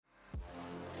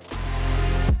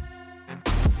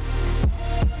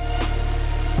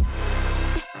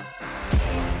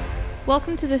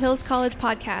Welcome to the Hills College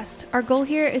podcast. Our goal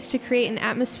here is to create an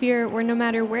atmosphere where no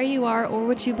matter where you are or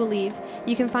what you believe,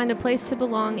 you can find a place to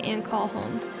belong and call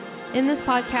home. In this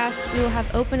podcast, we will have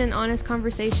open and honest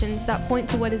conversations that point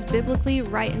to what is biblically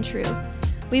right and true.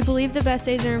 We believe the best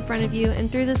days are in front of you, and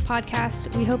through this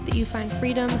podcast, we hope that you find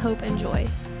freedom, hope, and joy.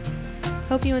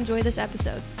 Hope you enjoy this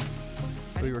episode.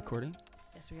 Are we recording?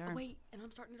 Yes, we are. Oh, wait, and I'm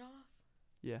starting it off?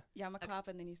 Yeah. Yeah, I'm going to clap,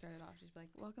 and then you start it off. Just be like,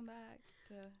 welcome back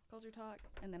to Culture Talk,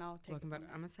 and then I'll take Welcome it. back.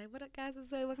 I'm going to say, what up, guys? I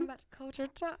say, welcome back to Culture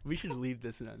Talk. We should leave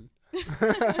this in. We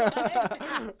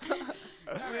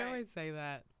always say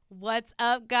that. What's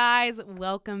up, guys?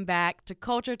 Welcome back to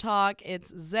Culture Talk.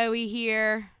 It's Zoe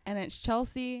here. And it's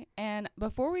Chelsea. And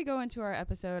before we go into our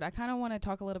episode, I kind of want to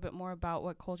talk a little bit more about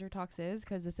what Culture Talks is,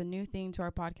 because it's a new thing to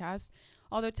our podcast.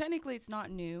 Although technically it's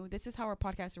not new. This is how our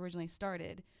podcast originally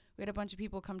started. We had a bunch of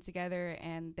people come together,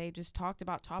 and they just talked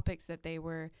about topics that they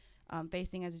were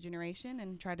facing as a generation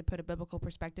and tried to put a biblical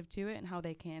perspective to it and how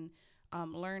they can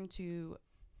learn to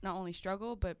not only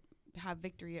struggle but have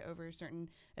victory over certain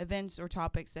events or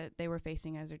topics that they were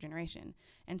facing as their generation.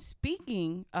 And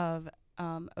speaking of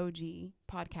OG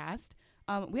podcast,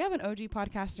 we have an OG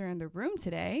podcaster in the room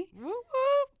today. Woo woo.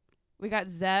 We got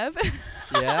Zeb.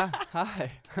 Yeah.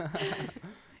 Hi.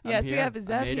 Yes, we have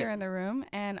Zeb here in the room,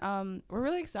 and we're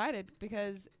really excited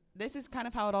because this is kind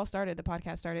of how it all started. The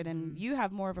podcast started, and you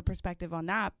have more of a perspective on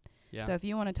that. Yeah. So if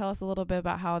you want to tell us a little bit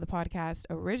about how the podcast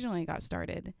originally got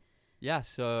started. Yeah,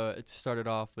 so it started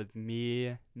off with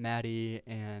me, Maddie,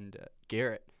 and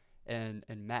Garrett, and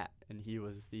Matt, and he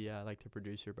was the the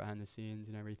producer behind the scenes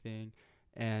and everything.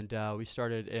 And we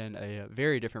started in a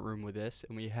very different room with this,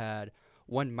 and we had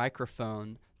one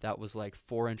microphone that was like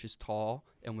 4 inches tall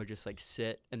and would just like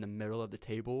sit in the middle of the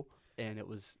table, and it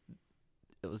was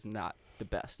not the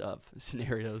best of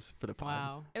scenarios for the pod.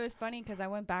 Wow. It was funny because I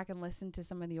went back and listened to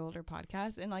some of the older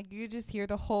podcasts, and like you just hear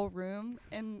the whole room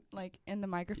in the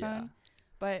microphone. Yeah.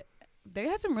 But they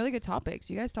had some really good topics.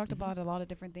 You guys talked about a lot of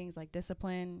different things like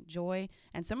discipline, joy,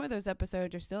 and some of those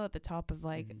episodes are still at the top of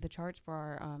the charts for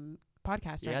our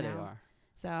podcast right now. Yeah, they are.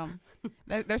 So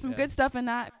there's some good stuff in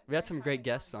that. We had some great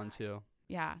guests on too.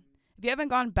 Yeah. If you haven't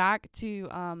gone back to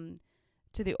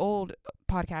the old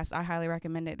podcast, I highly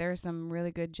recommend it. There are some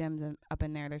really good gems up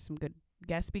in there. There's some good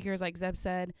guest speakers, like Zeb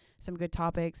said, some good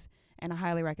topics, and I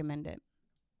highly recommend it.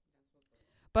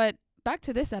 But back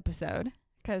to this episode,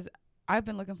 because I've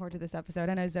been looking forward to this episode.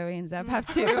 I know Zoe and Zeb have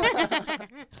too.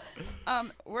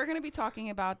 We're going to be talking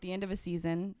about the end of a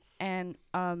season. And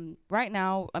right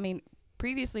now,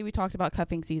 previously we talked about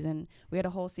cuffing season. We had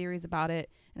a whole series about it,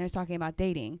 and I was talking about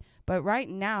dating. But right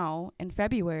now, in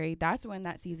February, that's when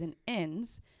that season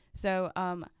ends. So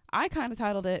I kind of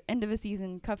titled it End of a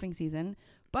Season, Cuffing Season.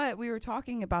 But we were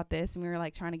talking about this, and we were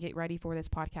trying to get ready for this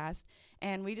podcast.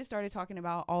 And we just started talking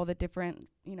about all the different,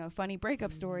 funny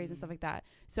breakup stories and stuff like that.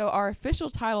 So our official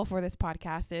title for this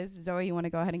podcast is, Zoe, you want to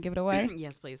go ahead and give it away?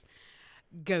 Yes, please.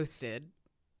 Ghosted.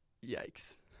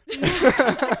 Yikes.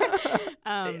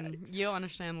 You'll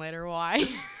understand later why.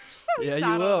 Yeah,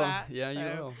 you will. You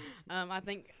will. I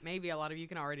think maybe a lot of you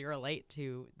can already relate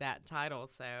to that title,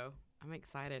 so I'm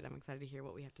excited. I'm excited to hear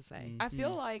what we have to say. I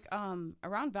feel like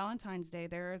around Valentine's Day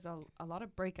there is a lot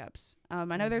of breakups. I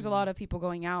know there's a lot of people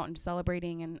going out and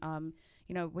celebrating and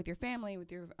with your family,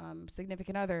 with your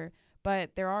significant other,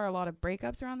 but there are a lot of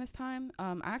breakups around this time.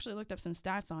 I actually looked up some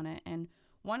stats on it, and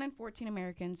 1 in 14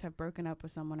 Americans have broken up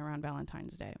with someone around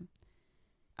Valentine's Day.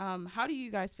 How do you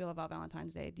guys feel about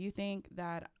Valentine's Day? Do you think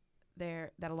that a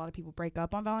lot of people break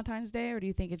up on Valentine's Day, or do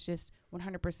you think it's just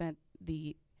 100%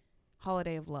 the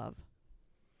holiday of love?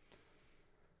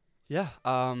 Yeah,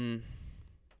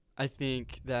 I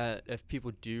think that if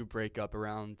people do break up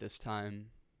around this time,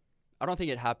 I don't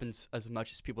think it happens as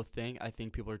much as people think. I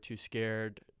think people are too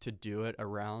scared to do it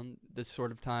around this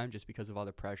sort of time just because of all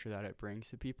the pressure that it brings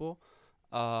to people,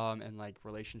 and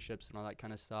relationships and all that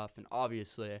kind of stuff. And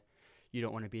obviously, you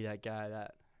don't want to be that guy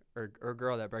that or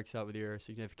girl that breaks up with your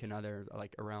significant other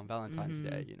around Valentine's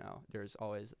Day. There's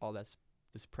always all this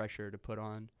pressure to put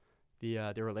on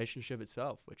the relationship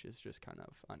itself, which is just kind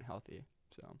of unhealthy.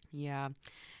 So yeah,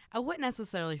 I wouldn't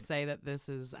necessarily say that this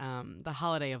is the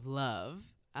holiday of love.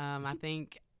 I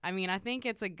think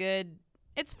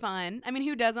it's fun.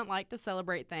 Who doesn't like to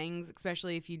celebrate things,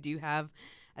 especially if you do have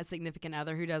a significant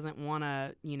other who doesn't want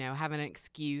to, have an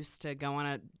excuse to go on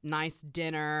a nice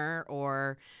dinner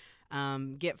or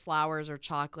get flowers or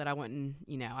chocolate. I wouldn't,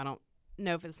 I don't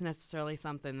know if it's necessarily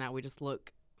something that we just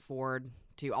look forward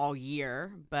to all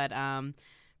year, but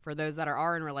for those that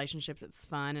are in relationships, it's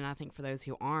fun. And I think for those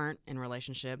who aren't in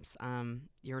relationships,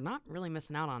 you're not really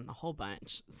missing out on a whole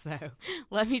bunch. So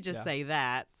let me just say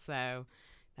that. So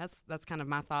that's kind of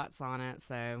my thoughts on it.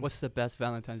 So What's the best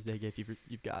Valentine's Day gift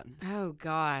you've gotten? oh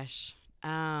gosh.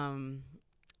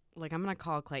 Like I'm gonna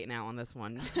call Clayton out on this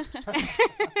one.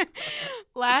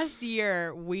 Last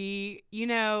year we,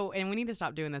 and we need to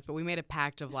stop doing this, but we made a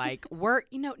pact of like,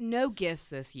 no gifts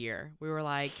this year. We were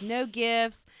like, no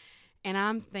gifts. And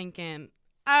I'm thinking,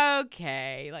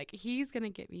 okay, like he's gonna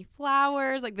get me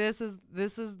flowers. Like this is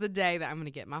the day that I'm gonna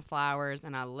get my flowers,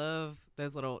 and I love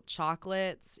those little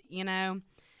chocolates,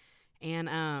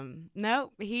 And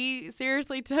no, he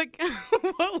seriously took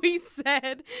what we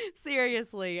said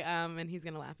seriously, and he's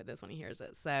gonna laugh at this when he hears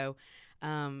it. So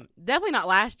definitely not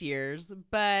last year's,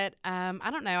 but I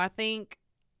don't know. I think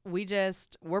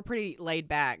we're pretty laid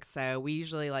back, so we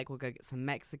usually we'll go get some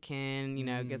Mexican,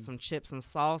 get some chips and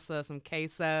salsa, some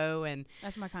queso, and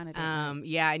that's my kind of date.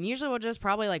 Yeah, and usually we'll just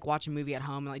probably watch a movie at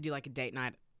home and do a date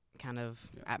night kind of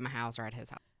at my house or at his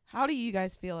house. How do you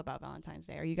guys feel about Valentine's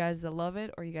Day? Are you guys the love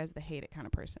it or are you guys the hate it kind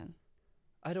of person?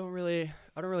 I don't really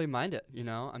mind it,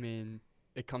 I mean,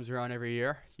 it comes around every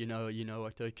year. You know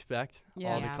what to expect.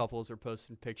 Yeah. All the couples are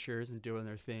posting pictures and doing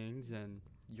their things, and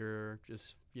you're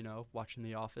just, watching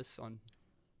The Office on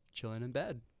chilling in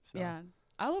bed. So. Yeah.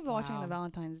 I love watching Wow. the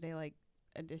Valentine's Day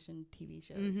edition TV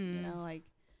shows, Mhm.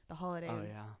 The holiday. Oh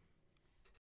yeah.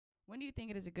 When do you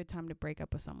think it is a good time to break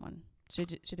up with someone?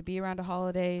 Should it be around a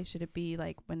holiday? Should it be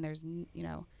when there's,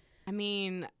 I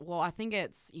mean, well, I think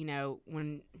it's,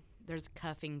 when there's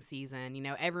cuffing season,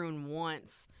 everyone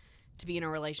wants to be in a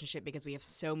relationship because we have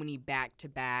so many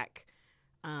back-to-back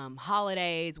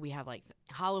holidays. We have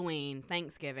Halloween,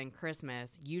 Thanksgiving,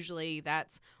 Christmas. Usually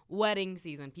that's wedding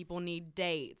season. People need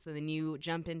dates, and then you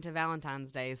jump into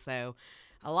Valentine's Day. So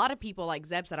a lot of people, like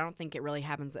Zeb said, I don't think it really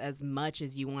happens as much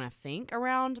as you want to think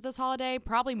around this holiday.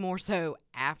 Probably more so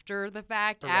after the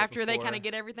fact, Right after they before. kind of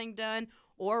get everything done,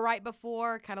 or right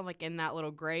before, kind of in that little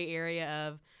gray area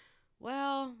of,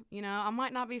 well, I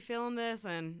might not be feeling this,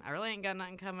 and I really ain't got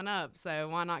nothing coming up, so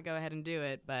why not go ahead and do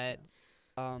it? But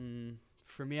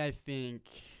For me, I think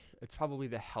it's probably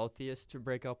the healthiest to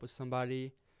break up with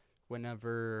somebody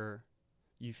whenever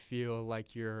you feel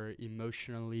like you're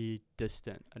emotionally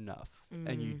distant enough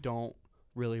and you don't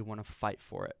really want to fight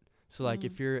for it. So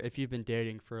if you've been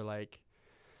dating for let's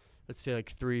say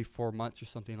 3-4 months or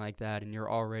something like that, and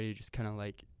you're already just kind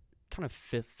of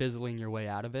fizzling your way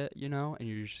out of it, and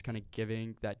you're just kind of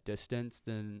giving that distance,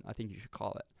 then I think you should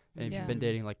call it. And if Yeah. you've been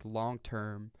dating long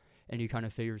term and you kind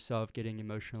of feel yourself getting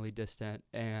emotionally distant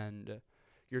and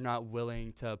you're not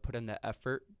willing to put in the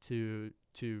effort to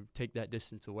take that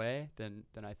distance away, then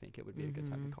I think it would be a good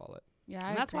time to call it. Yeah,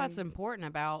 and that's why it's important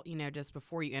about, just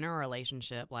before you enter a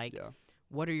relationship,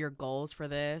 what are your goals for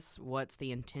this? What's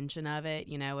the intention of it?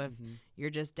 If you're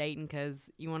just dating because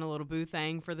you want a little boo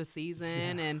thing for the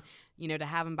season and, to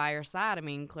have him by your side, I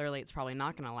mean, clearly it's probably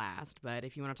not going to last. But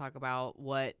if you want to talk about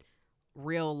what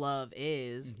real love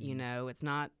is, it's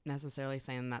not necessarily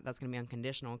saying that that's going to be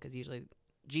unconditional, because usually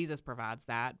Jesus provides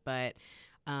that. But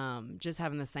just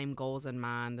having the same goals in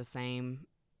mind, the same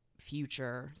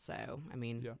future. So, I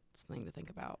mean, it's a thing to think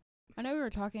about. I know we were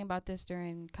talking about this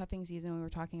during cuffing season. We were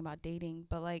talking about dating,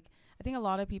 but I think a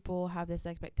lot of people have this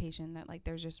expectation that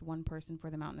there's just one person for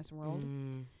them out in this world.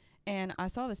 And I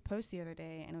saw this post the other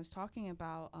day, and it was talking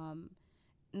about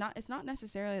it's not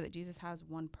necessarily that Jesus has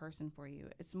one person for you.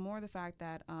 It's more the fact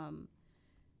that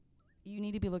you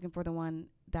need to be looking for the one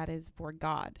that is for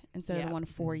God instead of the one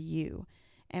for you.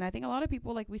 And I think a lot of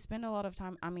people, we spend a lot of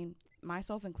time, I mean,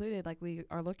 myself included, we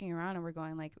are looking around and we're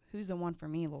going, who's the one for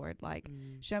me, Lord?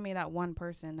 Show me that one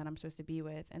person that I'm supposed to be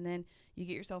with. And then you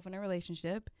get yourself in a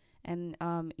relationship, and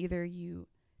either you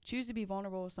choose to be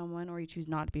vulnerable with someone or you choose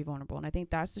not to be vulnerable. And I think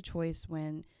that's the choice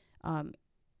when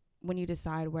you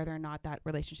decide whether or not that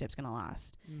relationship's going to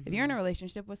last. If you're in a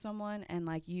relationship with someone and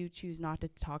you choose not to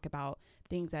talk about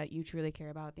things that you truly care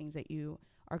about, things that you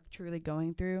are truly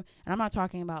going through, and I'm not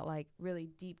talking about really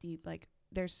deep,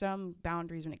 there's some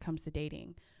boundaries when it comes to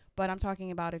dating, but I'm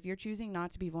talking about if you're choosing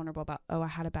not to be vulnerable about, oh, I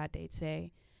had a bad day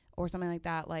today or something like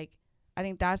that, I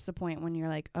think that's the point when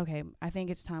you're okay, I think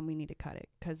it's time we need to cut it,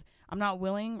 because I'm not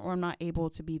willing or I'm not able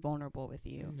to be vulnerable with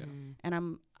you.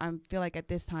 And I feel at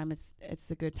this time it's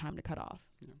a good time to cut off.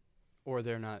 Or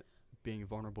they're not being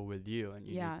vulnerable with you, and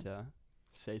you need to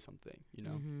say something,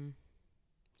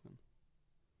 So.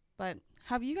 But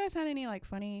have you guys had any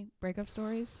funny breakup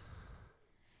stories?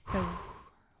 'Cause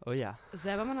Oh yeah.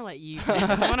 Zeb, I'm gonna let you take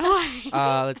this one away.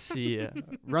 Let's see.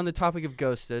 We're on the topic of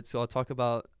ghosted, so I'll talk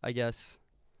about, I guess,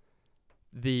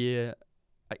 the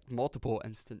multiple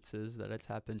instances that it's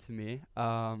happened to me.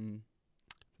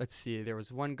 Let's see. There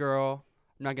was one girl.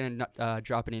 I'm not gonna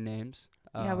drop any names.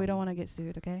 we don't want to get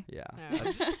sued, okay? Yeah.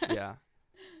 No. Yeah.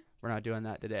 we're not doing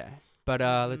that today. But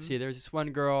let's see. There's this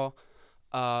one girl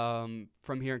from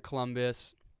here in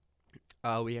Columbus.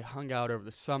 We hung out over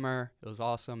the summer. It was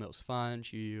awesome. It was fun.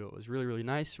 She was really, really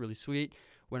nice, really sweet.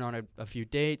 Went on a few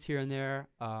dates here and there.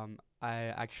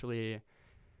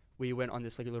 We went on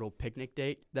this like a little picnic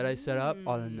date that I set up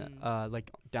on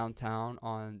like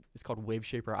downtown it's called Wave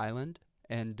Shaper Island,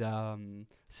 and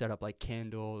set up like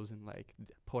candles and like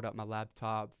pulled out my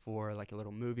laptop for like a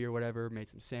little movie or whatever. Made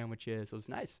some sandwiches. It was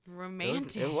nice.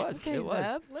 Romantic. It was. Okay, It was.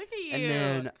 Zeb, look at you.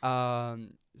 And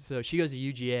then so she goes to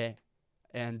UGA,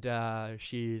 and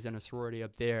she's in a sorority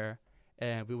up there,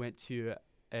 and we went to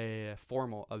a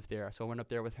formal up there. So I went up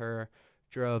there with her.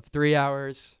 Drove 3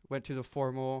 hours, went to the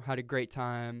formal, had a great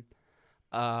time.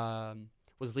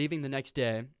 Was leaving the next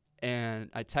day, and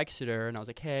I texted her, and I was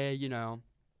like, hey,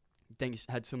 thanks,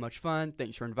 had so much fun.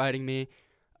 Thanks for inviting me.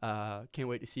 Can't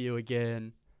wait to see you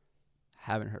again.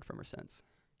 Haven't heard from her since.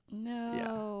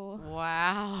 No. Yeah.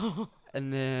 Wow.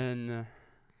 And then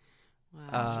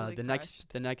Really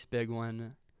the next big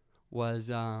one was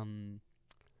talking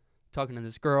to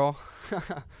this girl.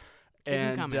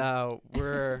 And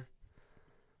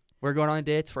we're going on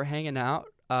dates. We're hanging out.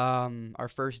 Our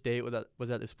first date was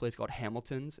at this place called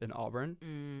Hamilton's in Auburn.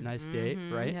 Nice date,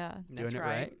 right? Yeah. Doing it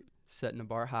right. Setting the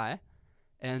bar high.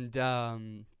 And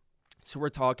so we're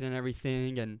talking and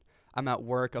everything, and I'm at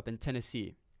work up in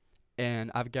Tennessee.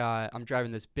 And I'm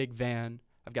driving this big van.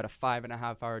 I've got a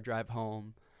 5.5 hour drive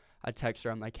home. I text her.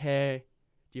 I'm like, hey,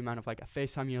 do you mind if like I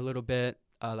FaceTime you a little bit,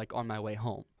 like on my way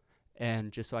home?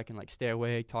 And just so I can like stay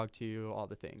awake, talk to you, all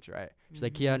the things, right? She's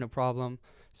like, yeah, no problem.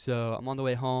 So I'm on the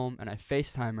way home, and I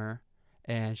FaceTime her,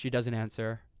 and she doesn't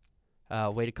answer.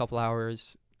 Wait a couple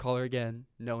hours, call her again,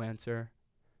 no answer.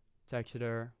 Texted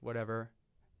her, whatever,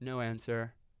 no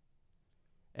answer.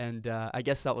 And I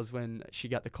guess that was when she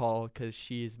got the call, because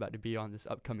she's about to be on this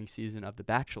upcoming season of The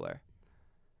Bachelor.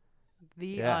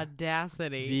 The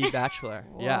audacity. The Bachelor.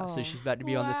 Yeah, so she's about to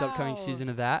be on this upcoming season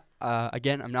of that.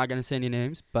 Again, I'm not going to say any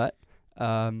names, but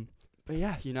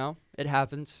yeah, it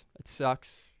happens. It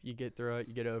sucks. You get through it.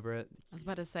 You get over it. I was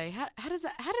about to say, how did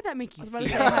that make you feel? I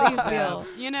was about to say, how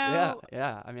do you feel?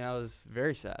 Yeah. I mean, I was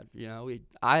very sad.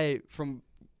 From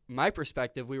my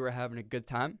perspective, we were having a good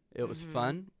time. It was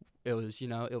fun. It was,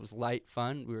 it was light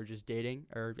fun. We were just dating,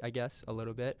 or I guess a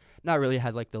little bit. Not really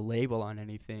had like the label on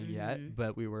anything yet,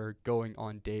 but we were going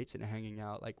on dates and hanging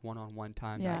out like one-on-one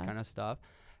time, that kind of stuff.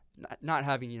 Not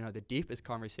having, the deepest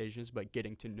conversations, but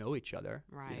getting to know each other,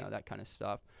 right. That kind of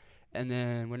stuff. And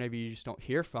then whenever you just don't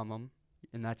hear from them,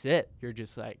 and that's it, you're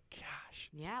just like, gosh.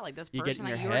 Yeah, like this person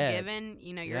that you were giving,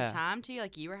 your time to,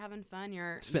 like you were having fun.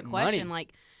 You question,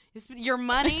 like, it's your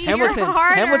money,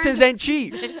 Hamilton's ain't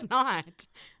cheap. It's not.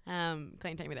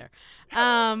 Couldn't take me there.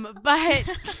 But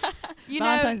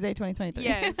Valentine's Day 2023.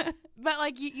 Yes. But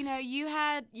like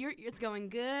it's going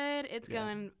good.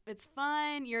 It's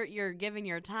fun. You're giving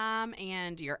your time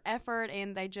and your effort,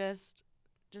 and they just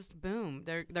boom.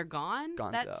 They're gone.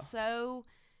 That's so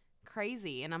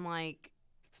crazy. And I'm like,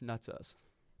 it's nuts us.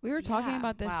 We were talking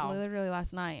about this literally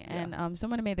last night, and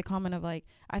someone made the comment of like,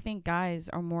 I think guys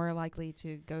are more likely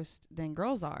to ghost than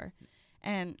girls are.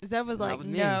 And Zeb was like,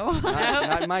 no.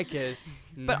 Not in my case.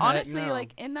 But honestly,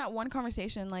 like in that one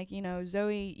conversation, like,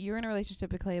 Zoe, you're in a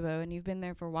relationship with Claybo and you've been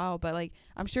there for a while, but like,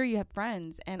 I'm sure you have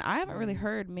friends, and I haven't really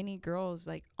heard many girls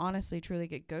like honestly truly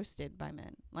get ghosted by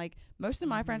men. Like most of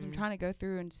my friends, I'm trying to go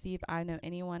through and see if I know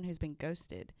anyone who's been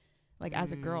ghosted, like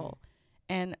as a girl.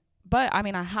 But I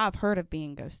mean, I have heard of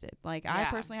being ghosted. Like I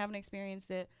personally haven't experienced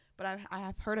it, but I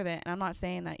have heard of it. And I'm not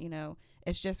saying that,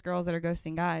 it's just girls that are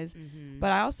ghosting guys.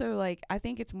 But I also I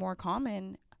think it's more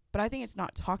common, but I think it's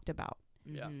not talked about.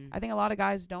 Yeah. I think a lot of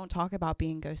guys don't talk about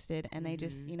being ghosted, and they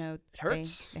just, it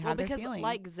hurts. They have their because feelings.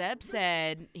 like Zeb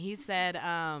said, he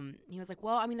was like,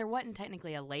 well, I mean, there wasn't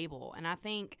technically a label. And I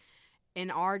think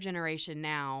in our generation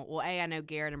now, well, I know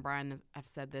Garrett and Brian have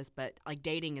said this, but like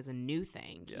dating is a new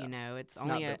thing. Yeah. It's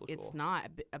not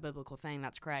a biblical thing.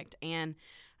 That's correct. And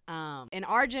in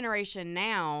our generation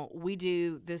now, we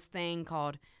do this thing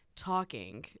called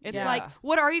talking. It's like,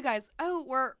 what are you guys? Oh,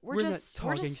 we're just in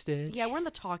the talking stage. Yeah, we're in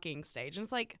the talking stage, and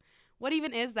it's like, what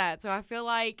even is that? So I feel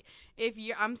like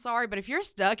I'm sorry, but if you're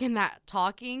stuck in that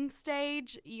talking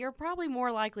stage, you're probably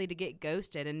more likely to get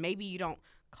ghosted, and maybe you don't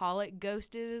call it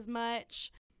ghosted as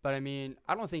much. But I mean,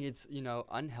 I don't think it's,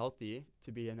 unhealthy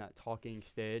to be in that talking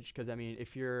stage, because I mean,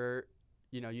 if you're,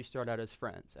 you start out as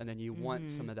friends and then you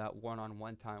want some of that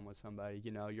one-on-one time with somebody,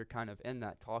 you're kind of in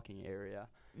that talking area.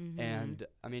 And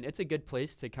I mean, it's a good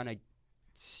place to kind of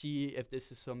see if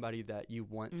this is somebody that you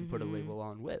want to put a label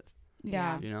on with.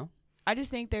 Yeah. I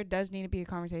just think there does need to be a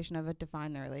conversation of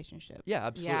define the relationship. Yeah,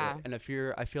 absolutely. Yeah. And I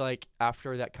feel like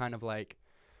after that kind of like,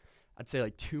 I'd say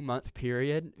like 2-month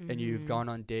period, and you've gone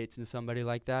on dates and somebody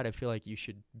like that, I feel like you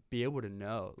should be able to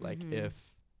know like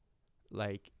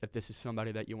if this is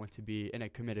somebody that you want to be in a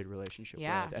committed relationship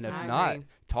with, and if I not, agree.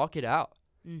 talk it out.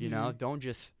 You know, don't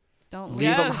just Don't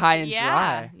leave them high and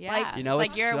dry. Yeah. Like, You know,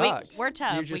 it's it like sucks. we're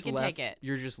tough. You're We just can left, take it.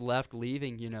 You're just left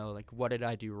leaving, you know, like, what did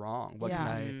I do wrong? What can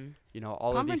Yeah. I, Mhm. you know,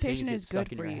 all of these things confrontation get is stuck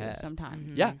good in for your you head.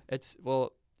 sometimes. Mhm. Yeah,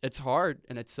 it's hard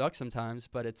and it sucks sometimes,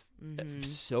 but it's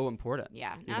so important.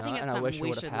 Yeah. And You I know? think it's and I something wish we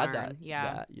would should have had learn. that.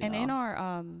 Yeah. that, you And know? in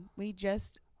our we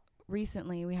just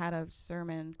recently we had a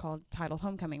sermon titled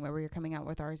Homecoming, where we were coming out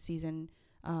with our season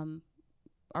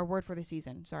our word for the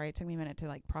season. Sorry, it took me a minute to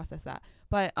like process that.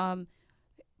 But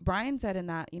Brian said in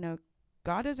that, you know,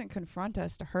 God doesn't confront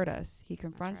us to hurt us. He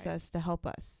confronts right. us to help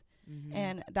us. Mhm.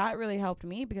 And that really helped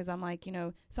me, because I'm like, you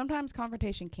know, sometimes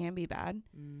confrontation can be bad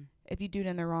if you do it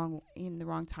in the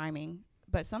wrong timing.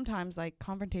 But sometimes like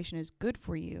confrontation is good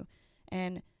for you.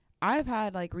 And I've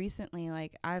had like recently,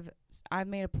 like I've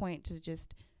made a point to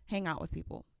just hang out with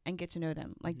people and get to know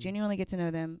them, like genuinely get to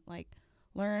know them, like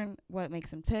learn what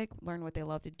makes them tick, learn what they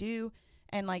love to do.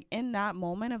 And like in that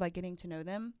moment of like getting to know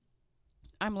them,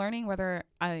 I'm learning whether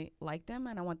I like them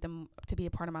and I want them to be a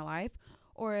part of my life,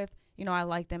 or if, you know, I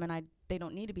like them and they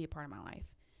don't need to be a part of my life.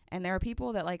 And there are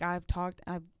people that like I've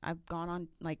gone on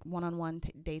like one-on-one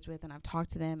dates with, and I've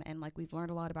talked to them, and like we've learned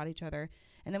a lot about each other.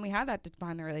 And then we have that to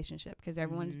define the relationship, because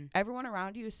everyone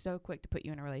around you is so quick to put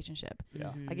you in a relationship.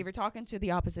 Yeah. Like if you're talking to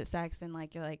the opposite sex and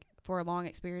like you're like for a long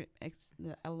extended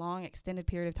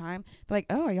period of time, they're like,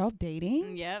 oh, are y'all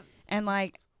dating? Yep. And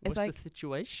like it's What's like the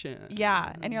situation?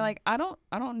 yeah, and you're like, I don't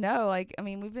know. Like, I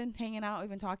mean, we've been hanging out, we've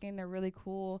been talking, they're really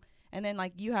cool. And then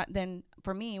like then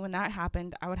for me, when that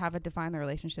happened, I would have a define the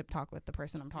relationship talk with the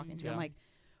person I'm talking to. Yeah. I'm like,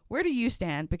 where do you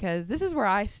stand? Because this is where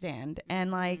I stand.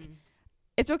 And like,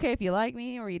 it's okay if you like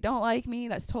me or you don't like me.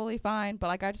 That's totally fine. But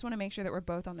like, I just want to make sure that we're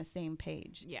both on the same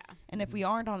page. Yeah. And if we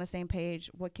aren't on the same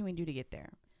page, what can we do to get there?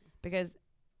 Because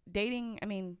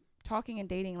talking and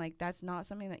dating, like that's not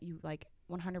something that you like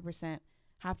 100%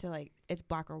 have to like, it's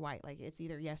black or white. Like it's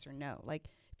either yes or no. Like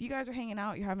if you guys are hanging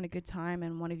out, you're having a good time,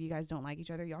 and one of you guys don't like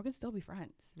each other, y'all can still be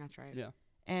friends. That's right. Yeah.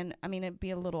 And I mean, it'd be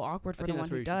a little awkward for I the think one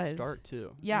that's where who you does. should start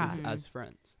too. Yeah. As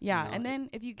friends. Yeah, you know? and then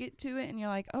if you get to it and you're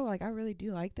like, oh, like I really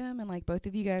do like them, and like both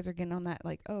of you guys are getting on that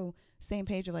like, oh, same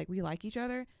page of like we like each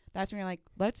other, that's when you're like,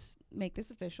 let's make this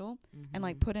official and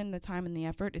like put in the time and the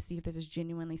effort to see if this is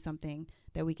genuinely something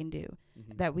that we can do,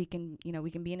 that we can, you know, we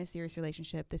can be in a serious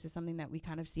relationship. This is something that we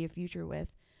kind of see a future with,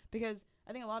 because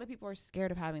I think a lot of people are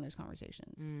scared of having those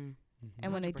conversations.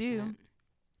 And when they do,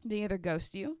 they either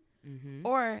ghost you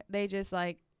or they just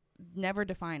like never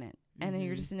define it. And then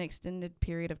you're just in an extended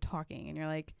period of talking and you're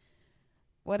like,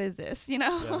 what is this? You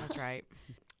know? Yeah. That's right.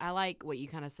 I like what you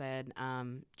kind of said.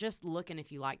 Just looking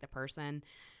if you like the person.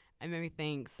 It made me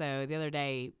think. So the other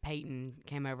day, Peyton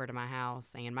came over to my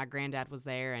house and my granddad was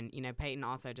there. And, you know, Peyton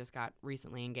also just got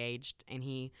recently engaged. And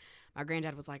my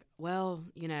granddad was like, well,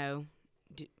 you know,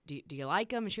 do you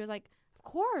like him? And she was like, of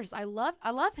course, I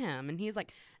love him. And he's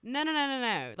like,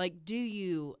 no. Like, do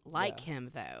you like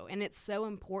him though? And it's so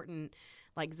important,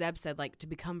 like Zeb said, like to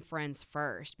become friends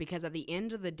first, because at the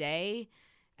end of the day,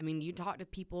 I mean, you talk to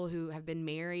people who have been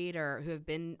married or who have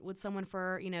been with someone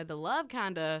for, you know, the love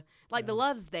kind of like the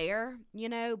love's there, you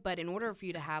know, but in order for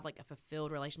you to have like a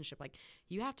fulfilled relationship, like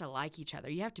you have to like each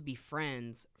other. You have to be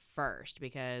friends first,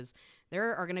 because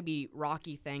there are going to be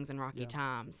rocky things and rocky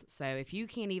times. So if you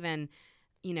can't even,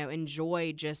 you know,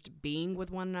 enjoy just being with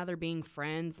one another, being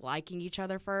friends, liking each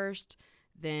other first,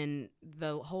 then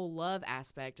the whole love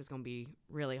aspect is going to be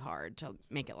really hard to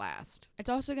make it last. It's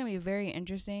also going to be very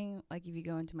interesting, like if you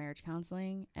go into marriage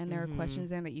counseling and there are questions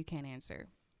there that you can't answer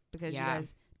because you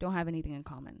guys don't have anything in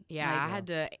common. Yeah,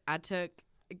 like, I took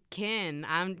Ken.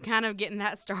 I'm kind of getting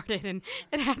that started, and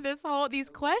it had these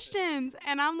questions,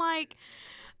 and I'm like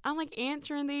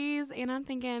answering these, and I'm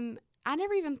thinking, I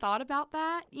never even thought about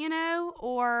that, you know,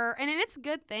 and it's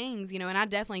good things, you know, and I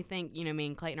definitely think, you know, me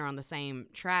and Clayton are on the same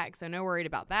track, so no worried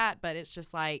about that, but it's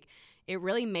just like, it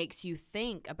really makes you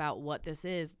think about what this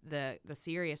is, the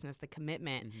seriousness, the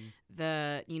commitment,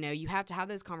 you know, you have to have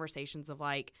those conversations of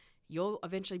like, you'll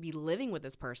eventually be living with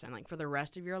this person, like for the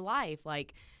rest of your life,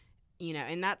 like, you know,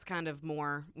 and that's kind of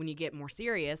more when you get more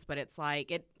serious, but it's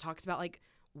like, it talks about like,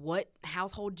 what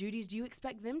household duties do you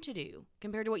expect them to do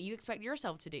compared to what you expect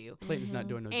yourself to do? Clayton's not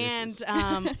doing no and dishes.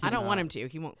 I don't want him to.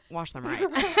 He won't wash them right.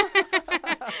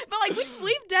 But like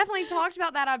we've definitely talked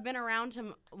about that. I've been around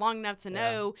him long enough to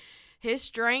know his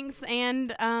strengths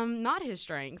and not his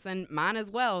strengths, and mine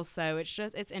as well. So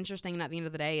it's interesting. And at the end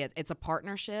of the day, it's a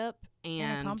partnership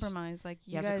and a compromise. Like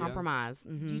you have to compromise.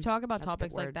 You talk about That's a good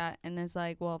topics like word. that, and it's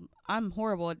like, well, I'm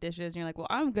horrible at dishes, and you're like, well,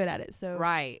 I'm good at it, so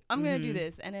Right. I'm gonna do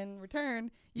this, and in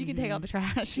return, you can take out the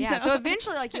trash. you Yeah. know? So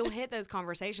eventually, like, you'll hit those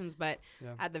conversations, but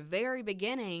Yeah. at the very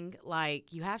beginning,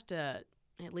 like, you have to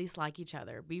at least like each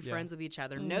other, be friends with each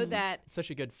other, know that. It's such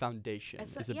a good foundation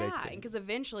is a big thing. Because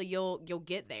eventually you'll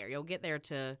get there. You'll get there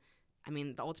to. I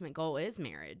mean, the ultimate goal is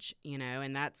marriage, you know,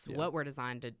 and that's what we're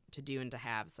designed to do and to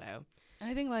have. So. And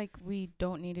I think like we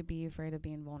don't need to be afraid of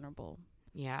being vulnerable.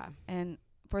 Yeah. And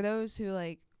for those who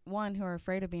like one who are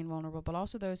afraid of being vulnerable, but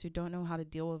also those who don't know how to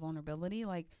deal with vulnerability,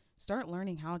 like start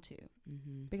learning how to,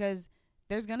 because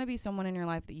there's going to be someone in your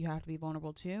life that you have to be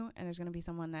vulnerable to, and there's going to be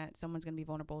someone that someone's going to be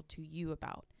vulnerable to you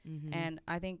about. And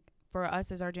I think for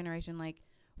us as our generation, like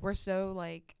we're so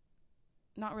like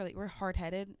not really, we're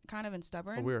hard-headed kind of and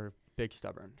stubborn. Oh, we're big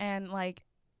stubborn. And like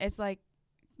it's like,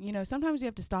 you know, sometimes you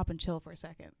have to stop and chill for a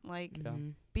second. Like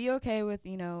be okay with,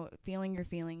 you know, feeling your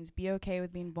feelings, be okay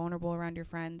with being vulnerable around your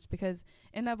friends, because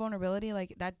in that vulnerability,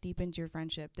 like that deepens your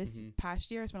friendship. This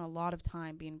past year I spent a lot of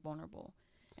time being vulnerable,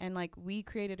 and like we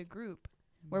created a group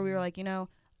where we were like, you know,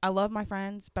 I love my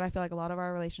friends, but I feel like a lot of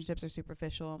our relationships are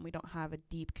superficial and we don't have a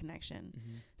deep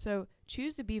connection. So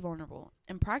choose to be vulnerable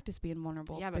and practice being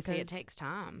vulnerable. Yeah, but see, it takes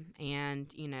time,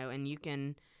 and you know, and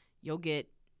you'll get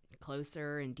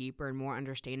closer and deeper and more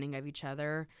understanding of each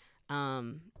other,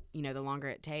 you know, the longer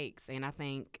it takes. And I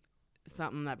think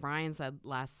something that Brian said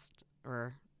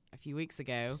a few weeks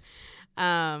ago,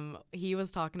 he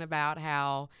was talking about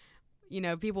how, you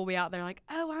know, people will be out there like,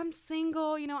 oh, I'm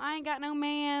single, you know, I ain't got no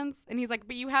mans. And he's like,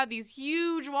 but you have these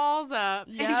huge walls up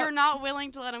and you're not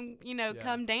willing to let them, you know,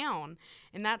 come down.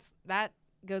 And that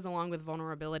goes along with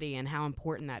vulnerability and how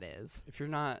important that is. If you're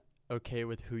not okay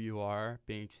with who you are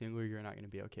being single, you're not going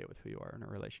to be okay with who you are in a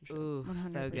relationship. Ooh,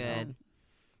 100%. So good.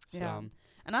 Yeah.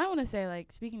 And I want to say,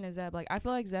 like, speaking to Zeb, like, I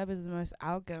feel like Zeb is the most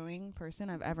outgoing person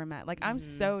I've ever met. Like, I'm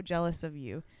so jealous of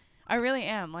you. I really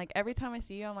am. Like, every time I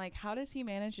see you, I'm like, how does he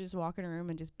manage to just walk in a room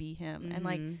and just be him? And,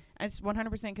 like, it's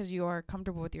 100% because you are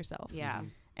comfortable with yourself. Yeah.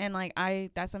 And, like,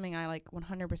 that's something I, like,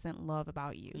 100% love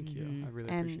about you. Thank you. I really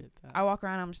appreciate that. I walk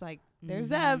around, I'm just like, there's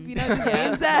Zeb, you know, just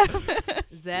being Zeb.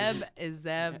 Zeb is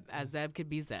Zeb, as Zeb could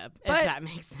be Zeb, but if that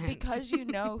makes sense. Because you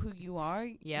know who you are,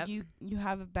 you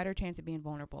have a better chance of being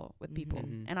vulnerable with people.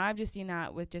 And I've just seen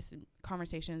that with just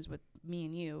conversations with me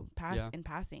and you in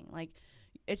passing. Like,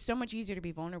 it's so much easier to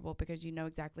be vulnerable because you know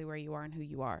exactly where you are and who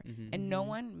you are. And no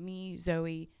one, me,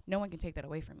 Zoe, no one can take that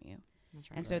away from you. That's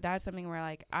right. And so that's something where,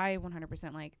 like, I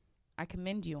 100%, like, I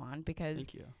commend you on, because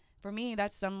Thank you. For me,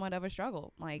 that's somewhat of a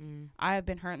struggle. Like, I have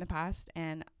been hurt in the past,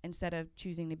 and instead of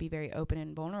choosing to be very open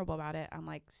and vulnerable about it, I'm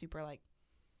like super like,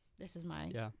 this is my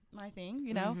thing,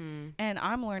 you know? And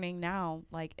I'm learning now,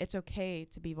 like, it's okay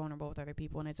to be vulnerable with other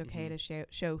people, and it's okay to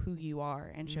show who you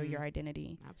are and show your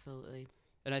identity. Absolutely.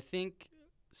 And I think,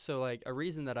 so, like, a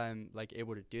reason that I'm, like,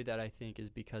 able to do that, I think, is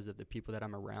because of the people that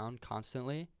I'm around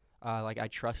constantly. Like, I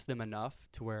trust them enough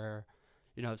to where,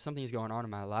 you know, if something's going on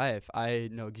in my life, I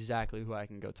know exactly who I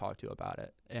can go talk to about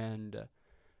it. And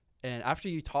after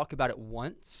you talk about it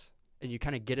once and you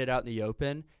kind of get it out in the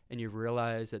open and you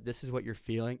realize that this is what you're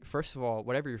feeling, first of all,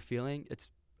 whatever you're feeling, it's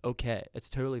okay. It's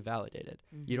totally validated.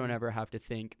 You don't ever have to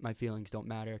think my feelings don't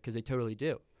matter, because they totally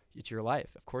do. It's your life.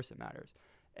 Of course it matters.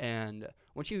 And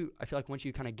I feel like once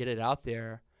you kind of get it out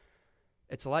there,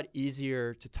 it's a lot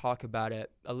easier to talk about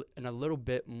it in a little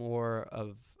bit more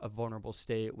of a vulnerable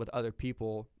state with other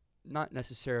people, not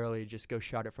necessarily just go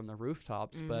shout it from the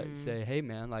rooftops, but say, hey,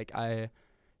 man, like, I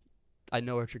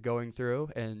know what you're going through,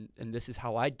 and this is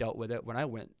how I dealt with it when I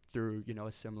went through, you know,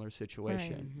 a similar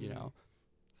situation, you know.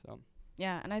 So.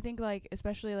 Yeah, and I think, like,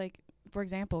 especially, like, for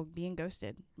example, being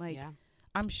ghosted. Like,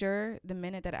 I'm sure the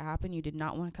minute that it happened, you did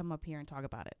not want to come up here and talk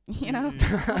about it, you know?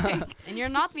 Like, and you're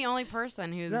not the only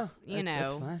person who's, that's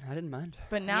fine. I didn't mind.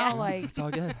 But now, like, it's all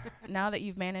good. Now that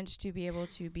you've managed to be able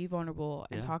to be vulnerable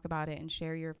and talk about it and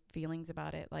share your feelings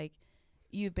about it, like,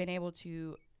 you've been able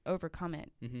to overcome it.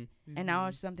 And now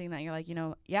it's something that you're like, you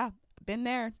know, been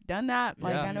there, done that.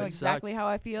 Like, I know exactly how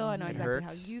I feel. I know exactly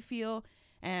how you feel.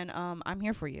 And I'm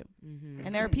here for you.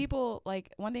 And there are people,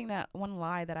 like, one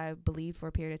lie that I believed for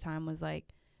a period of time was, like,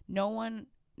 no one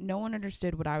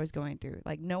understood what I was going through.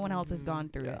 Like, no one else has gone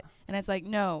through it. And it's like,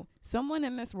 no, someone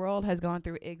in this world has gone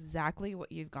through exactly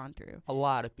what you've gone through. A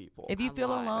lot of people. If you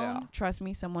feel alone, trust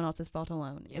me, someone else has felt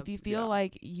alone. If you feel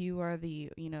like you are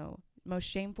the, you know, most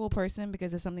shameful person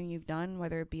because of something you've done,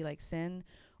 whether it be like sin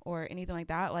or anything like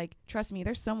that, like, trust me,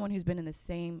 there's someone who's been in the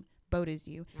same boat as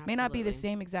you. Absolutely. May not be the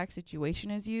same exact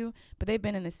situation as you, but they've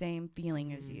been in the same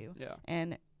feeling as you. Yeah.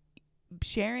 And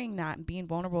sharing that and being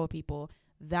vulnerable with people,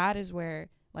 that is where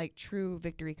like true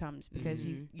victory comes, because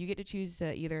you get to choose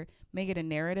to either make it a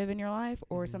narrative in your life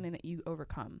or something that you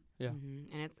overcome. Yeah. And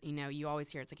it's, you always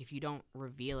hear it's like, if you don't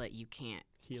reveal it, you can't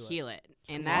Heal it.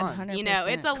 And Come that's, on.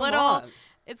 it's a Come little, on.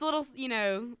 it's a little,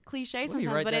 cliche Let me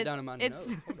sometimes, write but that down in my it's,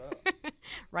 notes. Hold up.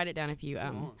 write it down if you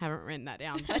Come on. haven't written that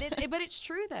down. But but it's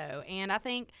true though, and I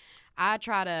think I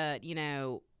try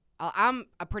to, I'm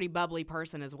a pretty bubbly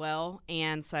person as well,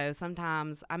 and so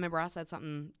sometimes I remember I said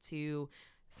something to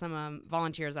some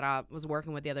volunteers that I was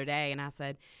working with the other day, and I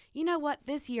said, you know what,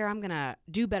 this year I'm gonna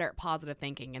do better at positive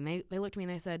thinking, and they looked at me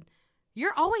and they said,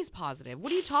 you're always positive.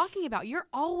 What are you talking about? You're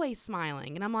always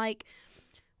smiling, and I'm like,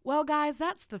 well, guys,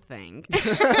 that's the thing.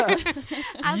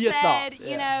 I said,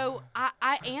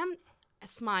 I am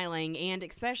smiling, and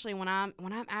especially when I'm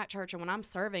at church and when I'm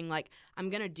serving, like, I'm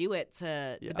gonna do it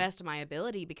to the best of my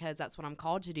ability, because that's what I'm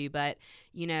called to do. But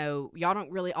y'all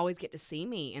don't really always get to see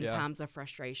me in times of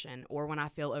frustration or when I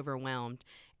feel overwhelmed,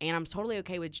 and I'm totally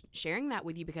okay with sharing that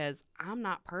with you, because I'm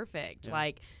not perfect.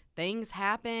 Like, things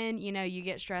happen, you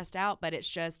get stressed out, but it's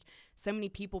just so many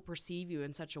people perceive you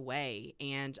in such a way.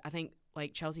 And I think,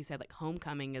 like Chelsea said, like,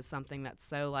 homecoming is something that's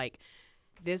so, like,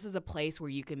 this is a place where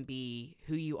you can be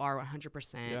who you are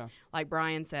 100%. Yeah. Like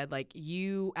Brian said, like,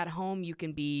 you at home, you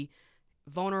can be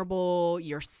vulnerable,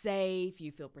 you're safe,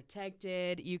 you feel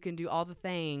protected, you can do all the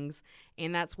things,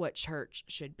 and that's what church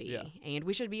should be. Yeah. And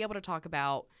we should be able to talk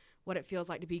about what it feels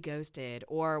like to be ghosted,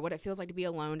 or what it feels like to be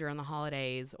alone during the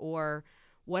holidays, or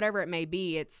whatever it may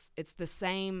be. It's the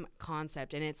same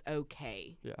concept, and it's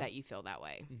okay that you feel that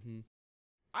way.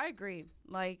 I agree.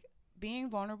 Like, being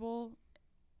vulnerable,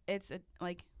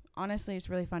 honestly, it's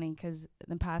really funny, because in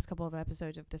the past couple of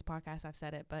episodes of this podcast, I've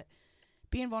said it, but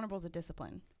being vulnerable is a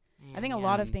discipline. I think a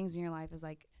lot of things in your life is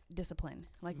like discipline.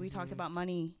 Like, we talked about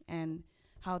money and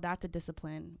how that's a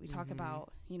discipline. We talk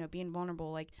about, being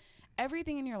vulnerable. Like,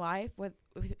 everything in your life,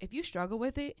 if you struggle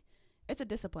with it, it's a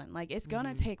discipline. Like, it's going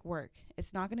to take work.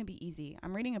 It's not going to be easy.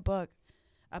 I'm reading a book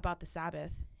about the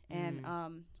Sabbath and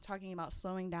talking about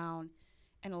slowing down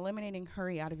and eliminating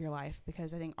hurry out of your life,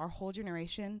 because I think our whole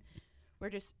generation,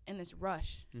 we're just in this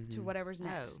rush to whatever's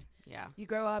next. Yeah. You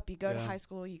grow up, you go to high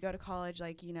school, you go to college,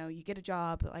 like, you get a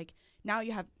job, like, now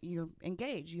you're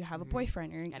engaged, you have a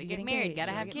boyfriend, you gotta get married,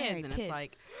 gotta have kids, and it's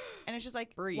like, and it's just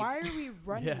like, breathe. why are we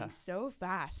running so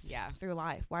fast through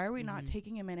life? Why are we not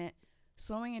taking a minute,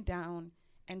 slowing it down,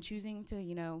 and choosing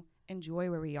to,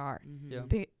 enjoy where we are?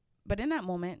 But in that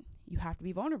moment, you have to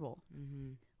be vulnerable.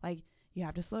 Like, you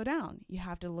have to slow down. You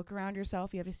have to look around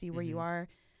yourself. You have to see where you are.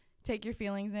 Take your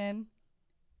feelings in.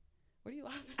 What are you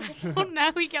laughing at? I don't know.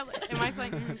 Am I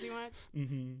saying too much?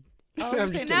 Oh, I'm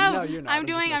just kidding. No, No, you're not. I'm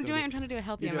trying to do a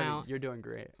healthy amount. You're doing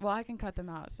great. Well, I can cut them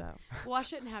out, so. Well, I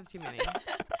shouldn't have too many.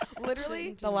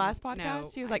 Literally, the last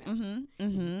podcast, she was like,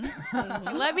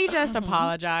 Let me just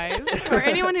apologize for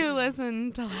anyone who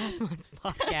listened to last month's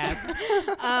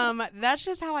podcast. That's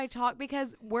just how I talk,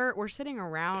 because we're sitting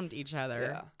around each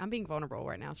other. Yeah. I'm being vulnerable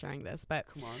right now sharing this, but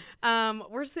Come on.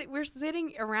 we're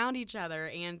sitting around each other,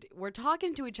 and we're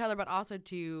talking to each other, but also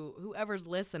to whoever's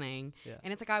listening. Yeah.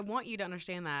 And it's like, I want you to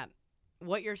understand that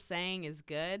what you're saying is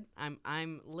good.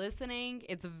 I'm listening.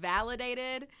 It's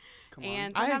validated. Come on.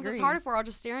 And sometimes it's harder for all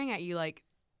just staring at you, like,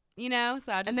 so I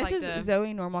just and this is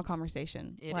Zoe normal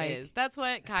conversation. It is. That's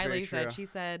what Kylie said. She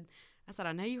said, I said,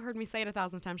 I know you heard me say it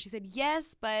 1,000 times. She said,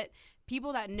 yes, but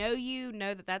people that know you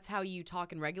know that that's how you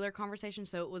talk in regular conversation.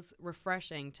 So it was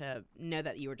refreshing to know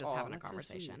that you were just having a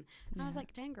conversation. And I was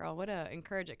like, dang, girl, way to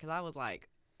encourage it. Because I was like,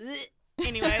 ugh.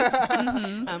 Anyways,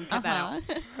 cut that out.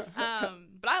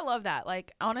 But I love that.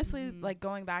 Like, honestly, like,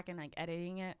 going back and like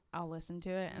editing it, I'll listen to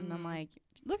it, and I'm like,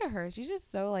 look at her. She's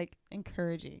just so like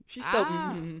encouraging. She's so.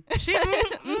 She,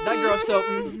 that girl's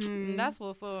so. That's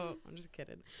what's so. I'm just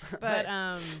kidding. But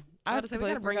I have to say, we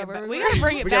gotta bring it back. We gotta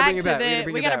bring it back to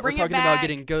the. We gotta bring it back. We're talking about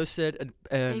getting ghosted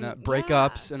and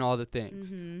breakups and all the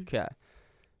things. Okay.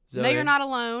 No, you're not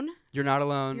alone. You're not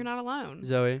alone. You're not alone.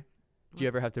 Zoe, do you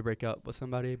ever have to break up with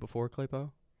somebody before,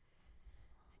 Claypo?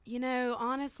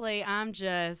 Honestly, I'm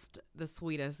just the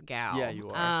sweetest gal. Yeah,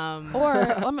 you are. Or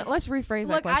let's rephrase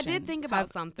that question. Look, I did think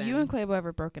about something. You and Claybo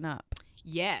ever broken up?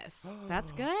 Yes,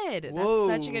 that's good. Whoa,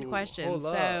 that's such a good question. hold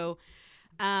So,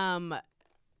 I'm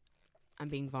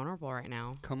being vulnerable right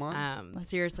now. Come on.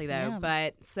 Seriously though,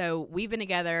 but so we've been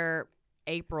together.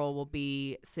 April will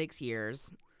be 6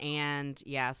 years, and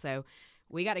so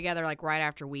we got together like right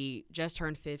after we just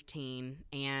turned 15,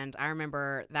 and I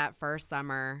remember that first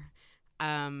summer.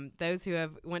 Those who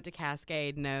have went to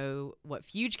Cascade know what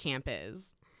Fuge Camp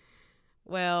is.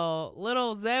 Well,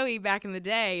 little Zoe back in the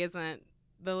day isn't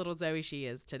the little Zoe she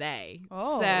is today.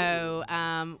 Oh. So,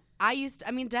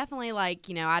 definitely, like,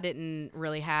 I didn't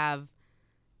really have,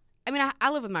 I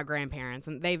live with my grandparents,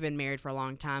 and they've been married for a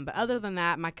long time. But other than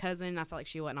that, my cousin, I felt like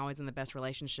she wasn't always in the best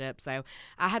relationship. So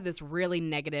I had this really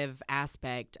negative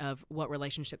aspect of what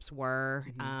relationships were.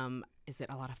 Mm-hmm. Is it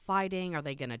a lot of fighting? Are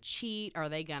they going to cheat? Are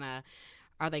they going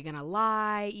to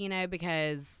lie?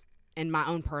 Because in my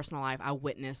own personal life, I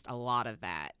witnessed a lot of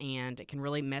that. And it can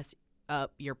really mess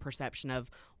up your perception of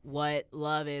what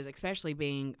love is, especially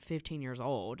being 15 years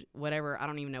old. Whatever, I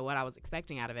don't even know what I was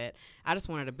expecting out of it. I just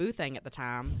wanted a boo thing at the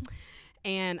time.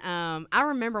 And I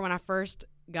remember when I first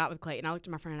got with Clayton, I looked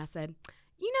at my friend and I said,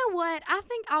 you know what? I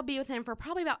think I'll be with him for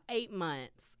probably about 8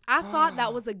 months. I thought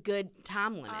that was a good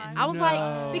time limit. I was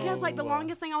like, because like the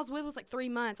longest thing I was with was like 3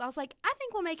 months. I was like, I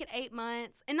think we'll make it 8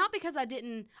 months. And not because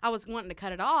I was wanting to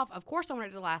cut it off. Of course I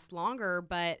wanted it to last longer,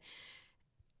 but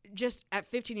just at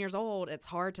 15 years old, it's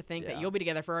hard to think that you'll be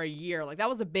together for a year. Like, that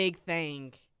was a big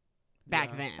thing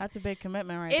back then. That's a big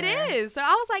commitment right there. It is. So I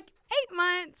was like, 8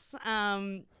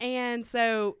 months. And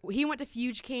so he went to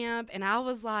Fuge Camp, and I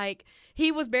was like,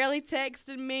 he was barely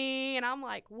texting me, and I'm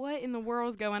like, what in the world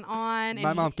is going on? And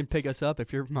my mom can pick us up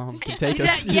if your mom can take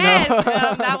us. Yes.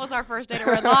 That was our first date at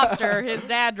Red Lobster. His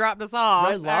dad dropped us off.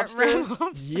 Red Lobster? Red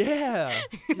Lobster. Yeah.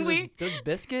 Dude, those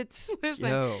biscuits. Listen,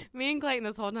 Yo. me and Clayton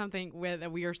this whole time think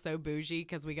that we are so bougie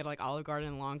because we go to like Olive Garden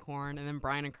and Longhorn, and then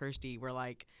Brian and Kirsty were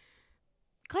like,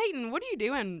 Clayton, what are you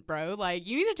doing, bro? Like,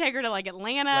 you need to take her to like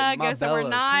Atlanta, go somewhere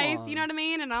nice. You know what I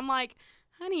mean? And I'm like,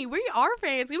 honey, we are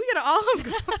fancy. We go to Olive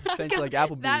Garden. Fancy like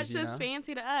Applebee's. That's just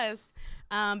fancy to us.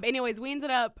 But anyways,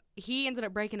 he ended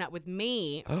up breaking up with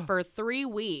me for 3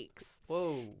 weeks.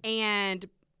 Whoa. And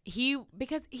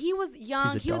because he was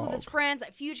young, he was with his dog. friends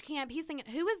at Fuge Camp. He's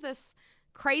thinking, who is this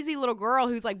crazy little girl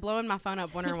who's like blowing my phone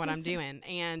up, wondering what I'm doing?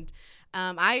 And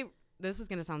this is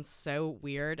going to sound so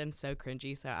weird and so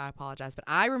cringy, so I apologize. But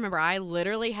I remember I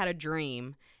literally had a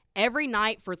dream every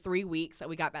night for 3 weeks that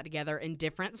we got back together in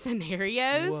different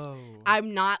scenarios. Whoa.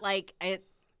 I'm not like it.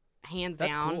 Hands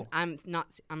That's down, cool.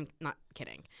 I'm not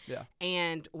kidding. Yeah.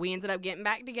 And we ended up getting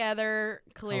back together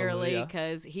clearly Hallelujah.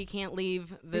 because he can't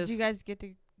leave this. Did you guys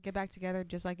get back together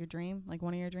just like your dream, like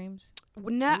one of your dreams?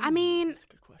 No, Ooh, I mean, that's a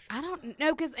good question. I don't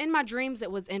know, because in my dreams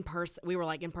it was in person. We were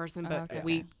like in person, but okay.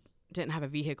 we didn't have a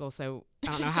vehicle, so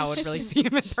I don't know how I would really see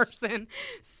him in person.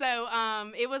 So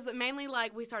it was mainly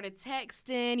like we started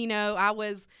texting. I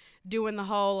was doing the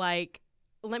whole like,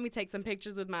 let me take some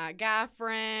pictures with my guy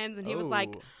friends, and he was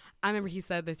like, I remember he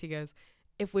said this. He goes,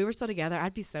 if we were still together,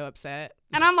 I'd be so upset.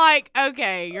 And I'm like,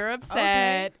 okay, you're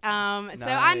upset. So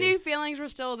I knew Nice. feelings were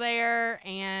still there,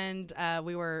 and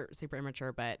we were super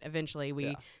immature, but eventually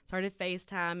we started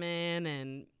FaceTiming,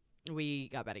 and we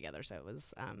got back together. So it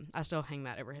was, I still hang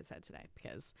that over his head today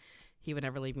because he would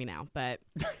never leave me now.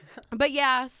 But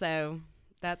yeah, so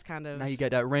that's kind of. Now you got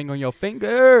that ring on your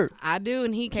finger. I do,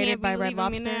 and he Catered can't by be Red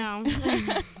leaving me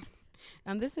Lobster.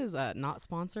 now. This is not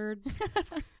sponsored.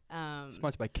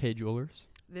 Sponsored by K Jewelers.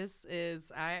 This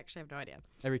is, I actually have no idea.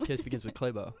 Every kiss begins with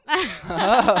Claybo.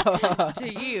 To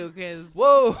you, because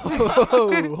Whoa,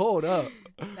 hold up.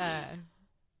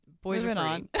 boys Moving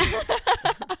are free.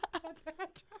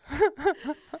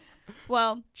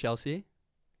 Well, Chelsea,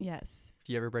 yes.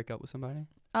 do you ever break up with somebody?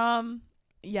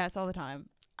 Yes, all the time.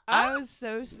 Oh. I was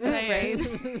so afraid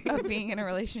of being in a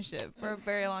relationship for a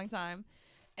very long time.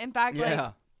 In fact,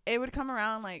 like, it would come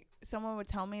around, like, someone would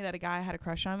tell me that a guy had a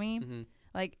crush on me. Mm-hmm.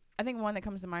 Like, I think one that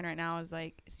comes to mind right now is,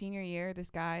 like, senior year,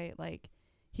 this guy, like,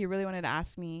 he really wanted to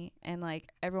ask me, and,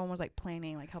 like, everyone was, like,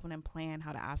 planning, like, helping him plan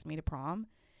how to ask me to prom.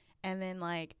 And then,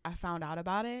 like, I found out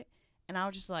about it, and I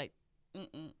was just like,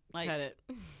 like, Cut it.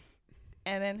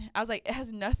 and then I was like, it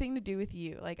has nothing to do with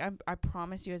you. Like, I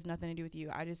promise you it has nothing to do with you.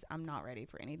 I'm not ready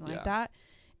for anything like that.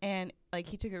 And, like,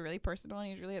 he took it really personal, and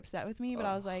he was really upset with me. But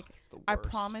I was like, I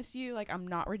promise you, like, I'm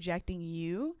not rejecting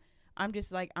you. I'm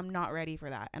just, like, I'm not ready for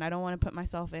that. And I don't want to put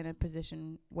myself in a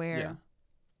position where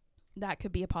that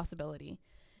could be a possibility.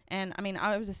 And, I mean,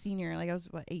 I was a senior. Like, I was,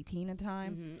 18 at the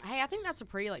time? Mm-hmm. Hey, I think that's a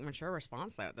pretty, like, mature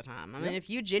response, though, at the time. I mean, if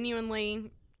you genuinely,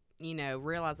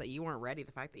 realize that you weren't ready,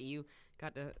 the fact that you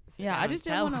got to sit down I just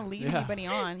and didn't tell want to lead anybody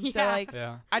on. So, like,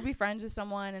 I'd be friends with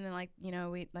someone, and then, like,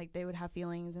 they would have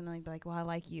feelings, and they'd be like, well, I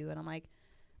like you. And I'm like,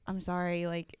 I'm sorry.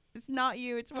 Like, it's not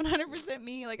you. It's 100%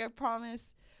 me. Like, I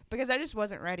promise. Because I just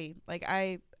wasn't ready. Like,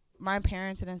 my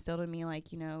parents had instilled in me, like,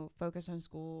 focus on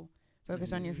school,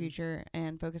 focus on your future,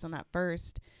 and focus on that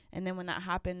first. And then when that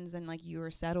happens and, like, you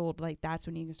are settled, like, that's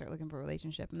when you can start looking for a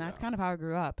relationship. And that's kind of how I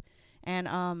grew up. And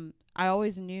I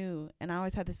always knew, and I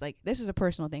always had this, like, this is a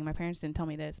personal thing. My parents didn't tell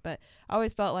me this, but I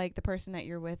always felt like the person that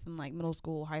you're with in, like, middle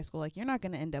school, high school, like, you're not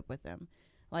going to end up with them.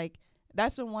 Like,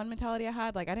 that's the one mentality I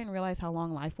had. Like, I didn't realize how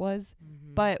long life was.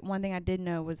 But one thing I did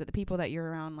know was that the people that you're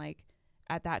around, like,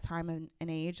 at that time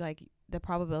and age, like, the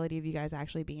probability of you guys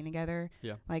actually being together,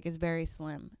 like, is very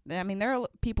slim. I mean, there are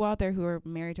people out there who are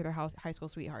married to their high school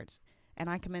sweethearts, and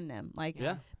I commend them. Like,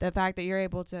 the fact that you're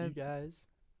able to... You guys,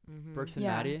 Brooks and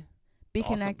Maddie. Be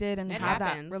connected and have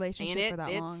happens. that relationship for that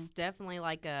long. It's definitely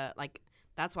like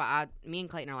that's why me and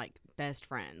Clayton are like best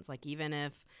friends. Like, even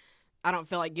if I don't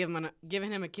feel like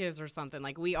giving him a kiss or something,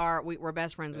 like we're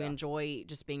best friends. We enjoy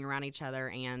just being around each other.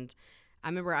 And I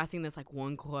remember I seen this like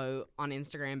one quote on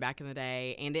Instagram back in the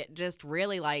day, and it just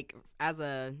really, like, as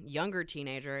a younger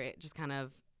teenager, it just kind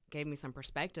of gave me some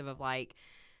perspective of like,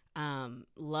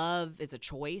 love is a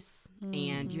choice,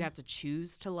 and you have to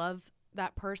choose to love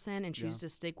that person and choose to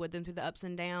stick with them through the ups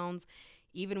and downs,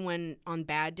 even when on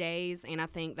bad days. And I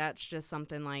think that's just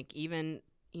something, like, even,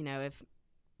 if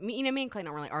me and Clayton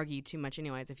don't really argue too much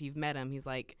anyways. If you've met him,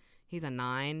 he's a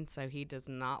 9, so he does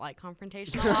not like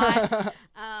confrontation a lot. But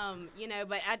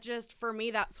for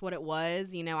me, that's what it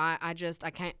was.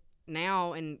 I can't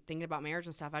now, and thinking about marriage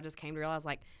and stuff, I just came to realize,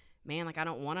 like, man, like, I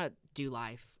don't want to do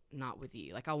life not with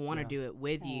you. Like, I want to do it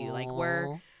with you. Aww.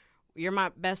 Like, you're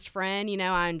my best friend,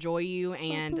 I enjoy you,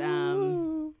 and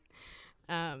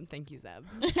thank you, Zeb.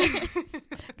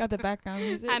 Got the background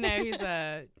music. I know he's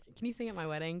can you sing at my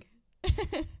wedding?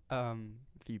 If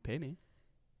you pay me.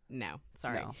 No,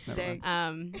 sorry. No, never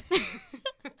mind.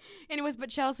 Anyways, but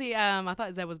Chelsea, I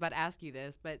thought Zeb was about to ask you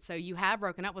this, but so you have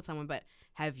broken up with someone, but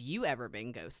have you ever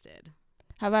been ghosted?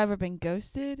 Have I ever been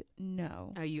ghosted?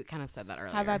 No. Oh, you kind of said that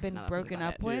earlier. Have I been broken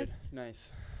up with? Dude,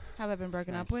 nice. Have I been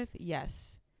broken up with?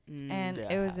 Yes. And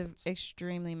it was an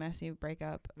extremely messy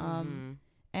breakup.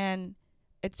 And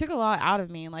it took a lot out of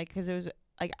me, like, because it was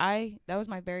like that was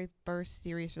my very first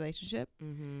serious relationship,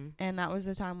 and that was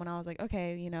the time when I was like,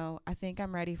 okay, I think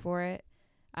I'm ready for it.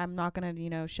 I'm not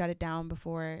gonna shut it down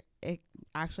before it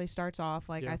actually starts off.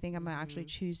 Like, I think I'm gonna actually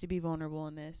choose to be vulnerable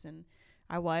in this, and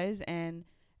I was, and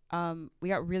we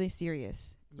got really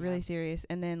serious,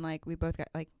 and then, like, we both got,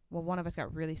 like, one of us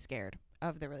got really scared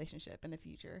of the relationship in the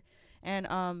future, and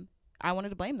I wanted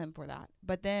to blame them for that.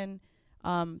 But then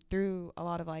through a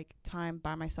lot of, like, time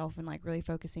by myself and, like, really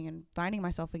focusing and finding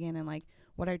myself again and, like,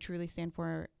 what I truly stand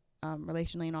for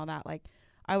relationally and all that, like,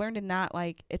 I learned in that,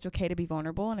 like, it's okay to be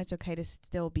vulnerable, and it's okay to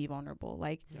still be vulnerable.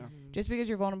 Like, just because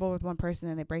you're vulnerable with one person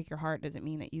and they break your heart doesn't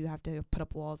mean that you have to put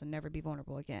up walls and never be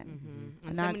vulnerable again.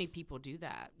 And so many people do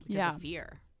that because of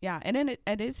fear. Yeah, and then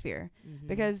it is fear,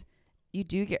 because you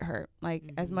do get hurt, like,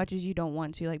 as much as you don't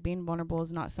want to. Like, being vulnerable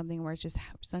is not something where it's just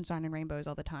sunshine and rainbows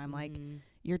all the time. Like,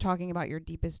 you're talking about your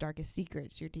deepest, darkest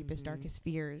secrets, your deepest, darkest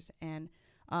fears. And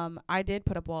I did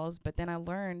put up walls, but then I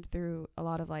learned through a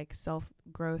lot of, like,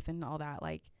 self-growth and all that,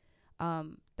 like,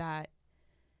 that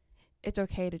it's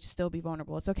okay to still be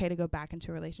vulnerable. It's okay to go back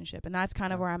into a relationship. And that's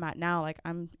kind of where I'm at now. Like,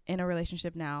 I'm in a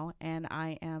relationship now, and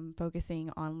I am focusing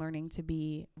on learning to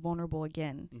be vulnerable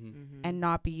again and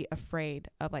not be afraid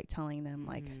of, like, telling them,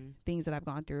 like, things that I've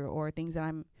gone through or things that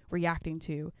I'm reacting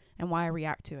to and why I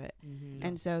react to it.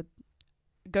 And so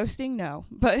ghosting, no,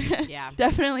 but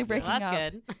definitely breaking up.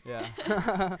 That's good.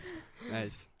 Yeah.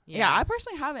 Nice. Yeah, I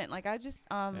personally haven't. Like, I just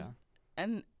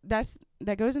and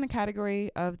that goes in the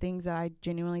category of things that I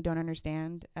genuinely don't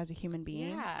understand as a human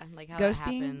being. Yeah, like how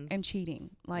ghosting that happens. and cheating.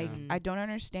 Like, I don't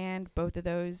understand both of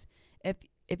those.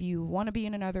 If you want to be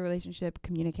in another relationship,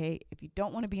 communicate. If you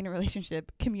don't want to be in a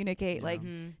relationship, communicate. Like,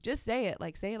 just say it.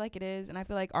 Like, say it like it is. And I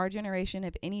feel like our generation,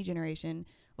 if any generation,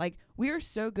 like, we are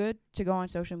so good to go on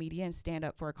social media and stand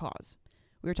up for a cause.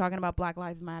 We were talking about Black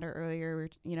Lives Matter earlier.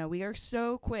 We are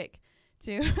so quick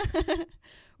to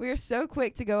we are so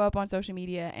quick to go up on social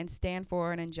media and stand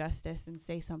for an injustice and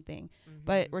say something.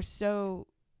 But we're so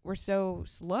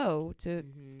slow to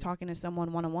talking to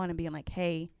someone one-on-one and being like,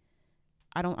 hey,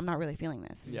 I'm not really feeling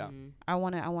this. Yeah. I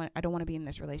don't want to be in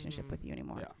this relationship with you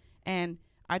anymore. Yeah. And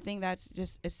I think that's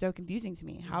just, it's so confusing to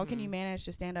me. How can you manage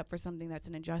to stand up for something that's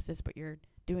an injustice, but you're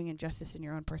doing injustice in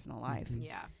your own personal life?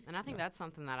 Yeah. And I think that's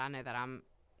something that I know that I'm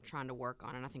trying to work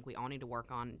on, and I think we all need to work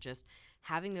on, just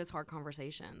having those hard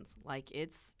conversations. Like,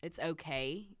 it's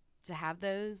okay to have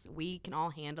those. We can all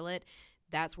handle it.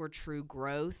 That's where true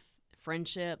growth,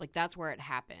 friendship, like, that's where it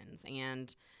happens.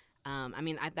 And I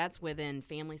mean, that's within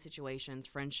family situations,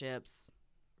 friendships,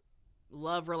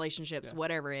 love relationships,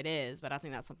 whatever it is. But I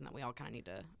think that's something that we all kind of need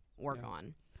to work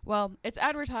on. Well, it's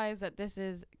advertised that this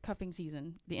is cuffing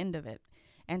season, the end of it.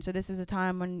 And so this is a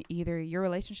time when either your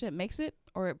relationship makes it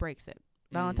or it breaks it.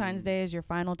 Valentine's Day is your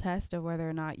final test of whether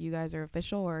or not you guys are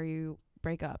official or you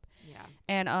break up. Yeah.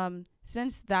 And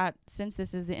since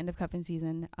this is the end of cuffing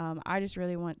season, I just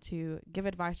really want to give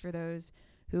advice for those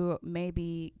who may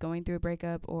be going through a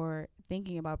breakup or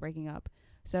thinking about breaking up.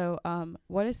 So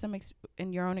what is some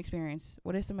in your own experience,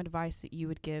 what is some advice that you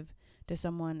would give to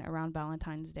someone around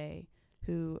Valentine's Day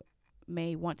who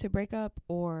may want to break up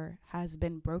or has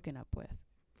been broken up with?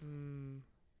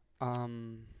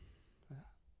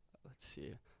 Let's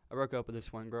see. I broke up with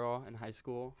this one girl in high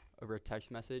school over a text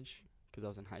message because I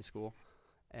was in high school,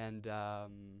 and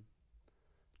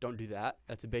don't do that.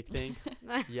 That's a big thing.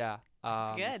 Yeah.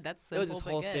 That's good. That's simple. It was this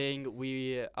whole thing.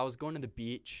 I was going to the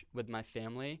beach with my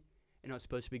family, and I was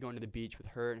supposed to be going to the beach with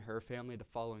her and her family the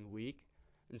following week.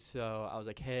 And so I was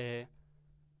like, hey,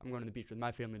 I'm going to the beach with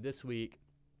my family this week,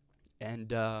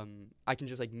 and I can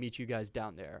just like meet you guys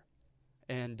down there.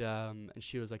 And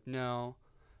she was like, no,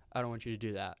 I don't want you to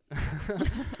do that.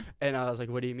 And I was like,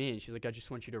 what do you mean? She's like, I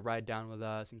just want you to ride down with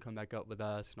us and come back up with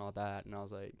us and all that. And I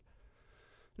was like,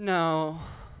 no.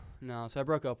 So I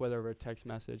broke up with her over a text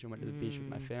message and went to the beach with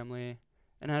my family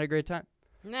and had a great time.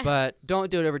 But don't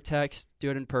do it over text.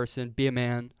 Do it in person. Be a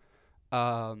man.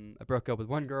 I broke up with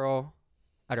one girl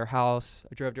at her house.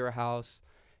 I drove to her house,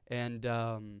 and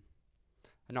I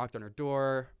knocked on her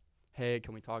door. Hey,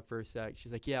 can we talk for a sec?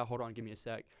 She's like, yeah, hold on, give me a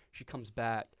sec. She comes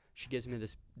back. She gives me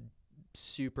this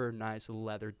super nice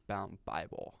leather-bound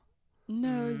Bible.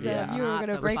 No, Zeb, Yeah. you were going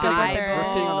to The break up Bible. with her. We're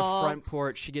sitting on the front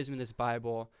porch. She gives me this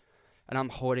Bible, and I'm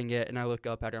holding it, and I look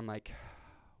up at her. I'm like,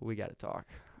 we got to talk.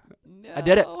 No. I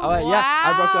did it. Oh, yeah.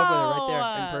 I broke up with her right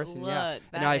there in person. Look, Yeah.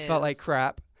 And I felt like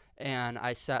crap, and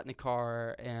I sat in the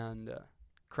car and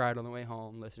cried on the way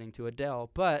home listening to Adele.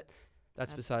 But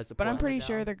that's besides the point. But I'm pretty Adele.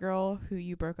 sure the girl who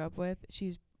you broke up with,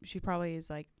 she probably is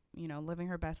like, living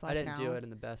her best life I didn't now. do it in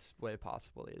the best way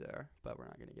possible either, but we're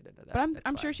not going to get into that. But It's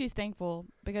I'm sure fine. she's thankful,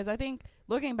 because I think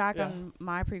looking back Yeah. on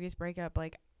my previous breakup,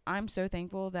 like, I'm so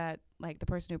thankful that like the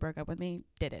person who broke up with me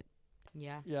did it,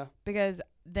 Yeah. Yeah. because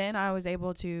then I was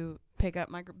able to pick up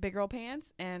my big girl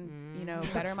pants and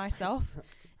better myself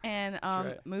and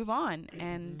right. move on.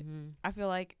 And I feel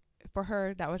like for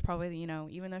her that was probably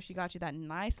even though she got you that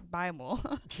nice Bible.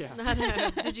 Yeah.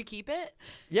 Did you keep it?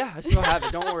 Yeah, I still have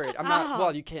it. Don't worry. I'm not. Oh.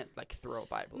 Well, you can't like throw a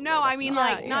Bible. No, away. I That's mean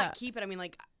not- like Yeah, not yeah. keep it. I mean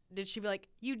like, did she be like,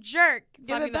 you jerk,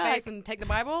 slap me it in the face back. and take the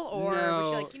Bible, or was she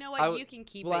No. like, you know what, I you can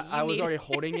keep Well, it. I was need already it."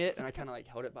 holding it, and I kind of like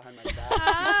held it behind my back.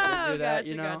 Oh, do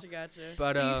that, gotcha.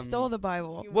 But So you stole the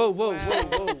Bible. You- Whoa, Wow.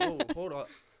 hold on.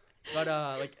 But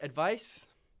like advice,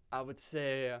 I would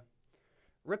say,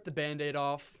 rip the Band-Aid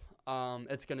off.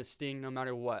 It's gonna sting no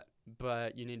matter what,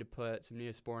 but you need to put some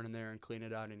Neosporin in there and clean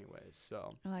it out anyways.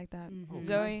 So I like that. Mhm.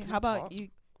 Zoe, Can how I about talk? you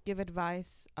give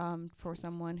advice for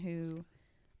someone who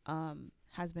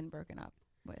has been broken up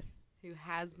with? Who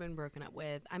has been broken up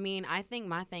with? I mean, I think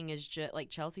my thing is just like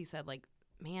Chelsea said, like,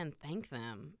 man, thank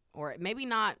them, or maybe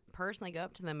not personally go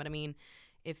up to them, but I mean,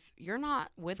 if you're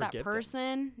not with that Forgive them.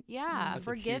 person, yeah, That's a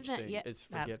forgive huge them. thing, Yeah, is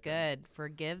that's forgive them. good.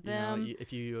 Forgive you know,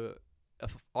 them.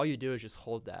 if all you do is just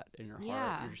hold that in your heart,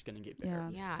 Yeah. you're just gonna get bitter.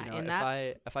 Yeah. Yeah, You know,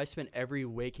 and if I spend every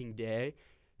waking day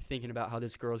thinking about how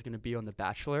this girl's gonna be on The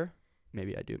Bachelor,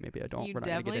 maybe I do, maybe I don't. you We're not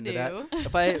gonna get definitely into do.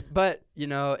 that. But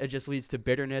it just leads to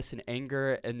bitterness and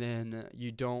anger, and then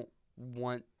you don't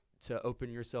want to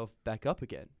open yourself back up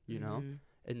again. Mhm.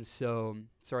 And so,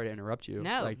 sorry to interrupt you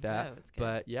No, like that. no, it's good.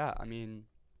 But yeah, I mean,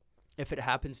 if it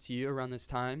happens to you around this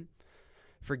time,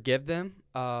 forgive them.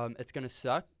 It's gonna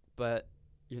suck, but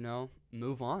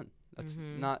move on. That's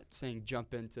Mhm. not saying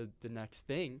jump into the next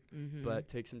thing, Mhm. but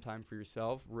take some time for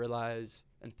yourself, realize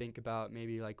and think about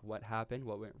maybe like what happened,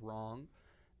 what went wrong.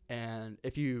 And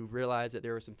if you realize that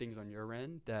there were some things on your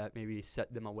end that maybe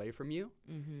set them away from you,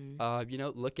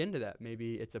 look into that.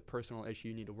 Maybe it's a personal issue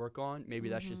you need to work on. Maybe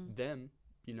that's just them,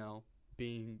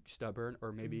 being stubborn,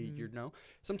 or maybe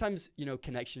sometimes,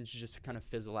 connections just kind of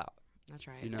fizzle out. That's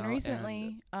right. And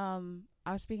recently,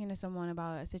 I was speaking to someone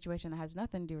about a situation that has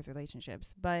nothing to do with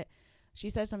relationships, but she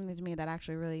said something to me that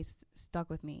actually really stuck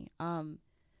with me.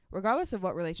 Regardless of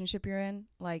what relationship you're in,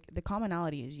 like, the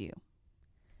commonality is you.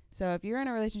 So if you're in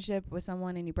a relationship with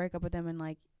someone and you break up with them and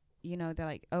like, they're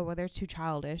like, oh, well, they're too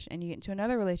childish, and you get into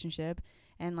another relationship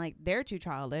and like they're too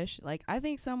childish, like, I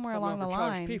think somewhere along the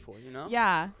line, people,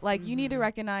 yeah, like you need to Mhm.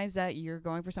 recognize that you're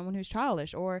going for someone who's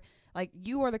childish, or like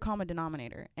you are the common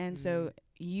denominator, and so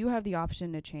you have the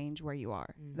option to change where you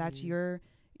are. That's Mhm. your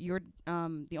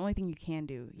the only thing you can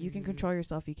do. You can Mhm. control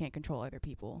yourself. You can't control other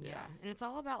people. Yeah. And it's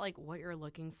all about like what you're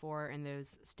looking for in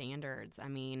those standards. I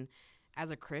mean,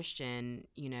 as a Christian,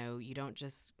 you don't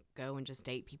just go and just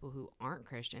date people who aren't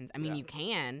Christians. I mean, Yeah. you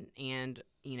can, and,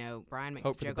 you know, Brian makes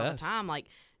Hope a for the joke all the best. time, like,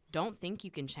 don't think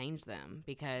you can change them,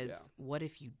 because Yeah. what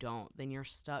if you don't? Then you're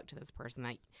stuck to this person, that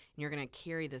and you're going to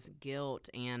carry this guilt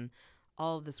and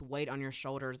all of this weight on your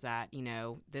shoulders that, you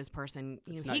know, this person,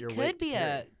 you It's know, not he your could weight be to a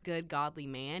carry. good godly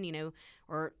man, you know,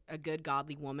 or a good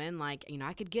godly woman. Like, you know,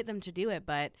 I could get them to do it,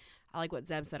 but I like what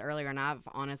Zeb said earlier, and I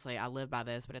live by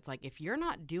this, but it's like, if you're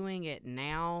not doing it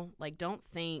now, like, don't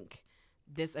think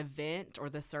this event or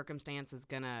this circumstance is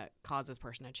going to cause this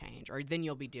person to change, or then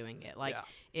you'll be doing it. Like, Yeah.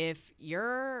 if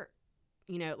you're,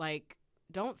 you know, like,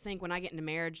 don't think when I get into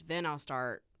marriage, then I'll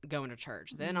start going to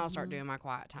church. Then I'll start doing my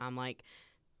quiet time. Like,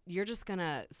 you're just going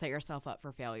to set yourself up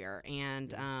for failure. And,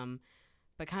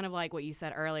 but kind of like what you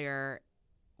said earlier,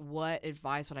 what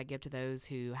advice would I give to those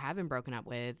who have been broken up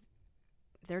with?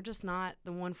 They're just not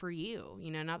the one for you. You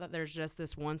know, not that there's just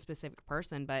this one specific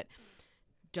person, but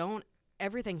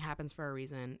everything happens for a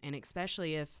reason. And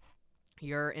especially if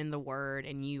you're in the Word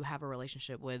and you have a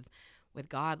relationship with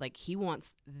God, like, he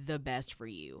wants the best for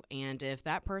you. And if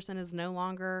that person is no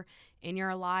longer in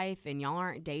your life and y'all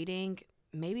aren't dating,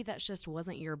 maybe that just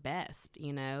wasn't your best,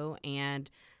 you know? And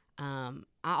I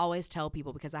always tell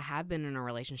people, because I have been in a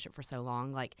relationship for so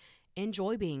long, like,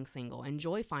 enjoy being single,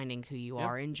 enjoy finding who you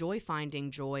are, enjoy finding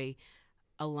joy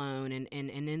alone and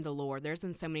in the Lord. There's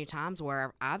been so many times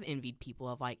where I've envied people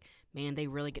of, like, man, they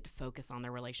really get to focus on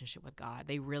their relationship with God.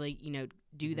 They really, you know,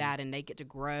 do that, and they get to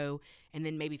grow, and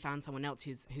then maybe find someone else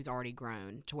who's already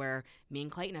grown, to where me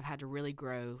and Clayton have had to really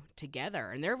grow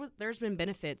together. And there's been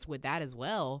benefits with that as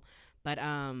well. But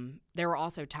there were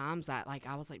also times that, like,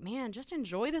 I was like, man, just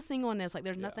enjoy the singleness. Like,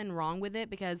 there's nothing wrong with it,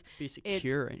 because Be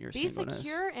secure in your singleness. Be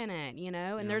secure in it, you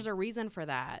know, and Yeah. there's a reason for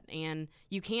that. And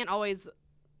you can't always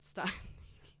stop.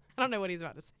 I don't know what he's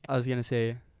about to say. I was going to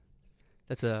say,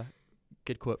 that's a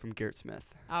good quote from Garrett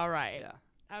Smith. All right. Yeah.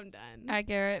 I'm done. Hi,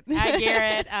 Garrett. Hi,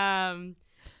 Garrett.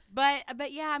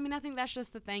 But yeah, I mean, I think that's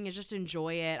just the thing, is just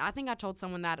enjoy it. I think I told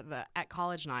someone that at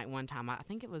college night one time. I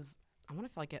think it was, I want to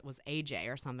feel like it was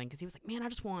AJ or something, because he was like, man, I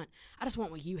just want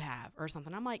what you have or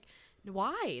something. I'm like,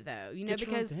 why though? You know, Get your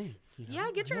own because thing, you know?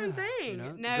 yeah, get your own Yeah, thing. you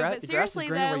know? No, The but the seriously grass is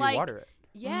greener though, where like, you water it.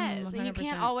 yes, and you 100%.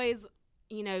 can't always,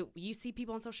 you know, you see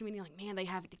people on social media like, man, they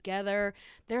have it together.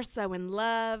 They're so in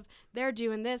love. They're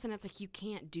doing this. And it's like, you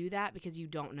can't do that, because you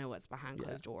don't know what's behind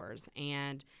closed doors.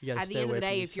 And You gotta at the stay end of away the from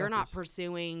day, these if you're not suckers.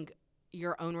 pursuing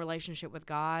your own relationship with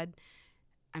God,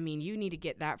 I mean, you need to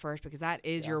get that first, because that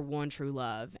is your one true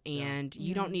love. And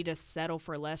you don't need to settle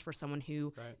for less for someone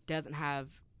who doesn't have,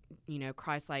 you know,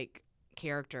 Christ-like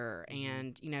character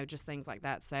and, you know, just things like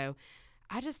that. So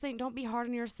I just think, don't be hard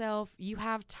on yourself. You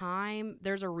have time.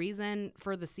 There's a reason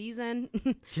for the season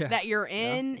that you're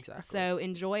in. exactly. So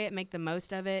enjoy it, make the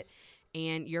most of it,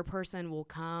 and your person will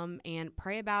come. And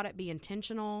pray about it. Be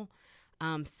intentional.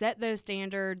 Set those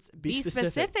standards. Be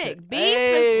specific. Be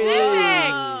specific.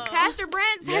 Whoa. Pastor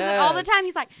Brent says it all the time.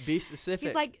 He's like, be specific.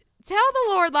 he's like, tell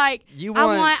the Lord, like, You I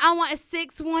want- want a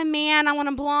 6'1" man. I want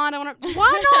a blonde.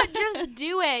 Why not just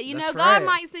do it? You know, That's God right.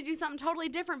 might send you something totally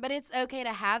different, but it's okay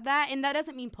to have that. And that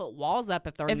doesn't mean put walls up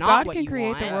if they're If not God what can you create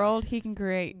want. the world, he can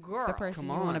create Girl, the person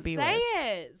come you want to on. be Say with.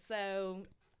 it. So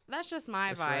that's just my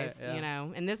That's right, advice, yeah. you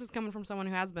know. And this is coming from someone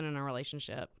who has been in a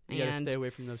relationship. You gotta stay away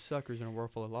from those suckers in a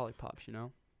world full of lollipops, you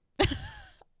know?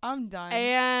 I'm done.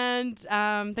 And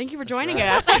thank you for That's joining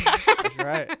right. us. That's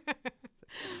right.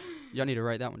 Y'all need to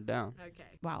write that one down. Okay.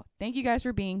 Wow. Thank you guys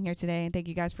for being here today, and thank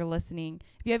you guys for listening.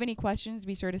 If you have any questions,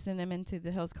 be sure to send them into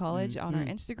the Hills College on our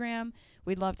Instagram.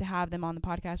 We'd love to have them on the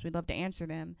podcast. We'd love to answer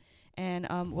them. And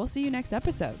we'll see you next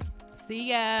episode. See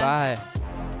ya. Bye.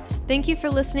 Thank you for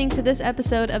listening to this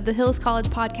episode of the Hills College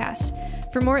podcast.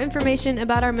 For more information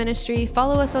about our ministry,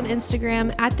 follow us on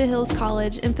Instagram at the Hills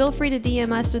College, and feel free to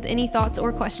DM us with any thoughts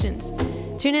or questions.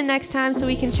 Tune in next time so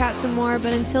we can chat some more,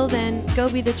 but until then,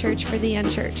 go be the church for the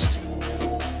unchurched.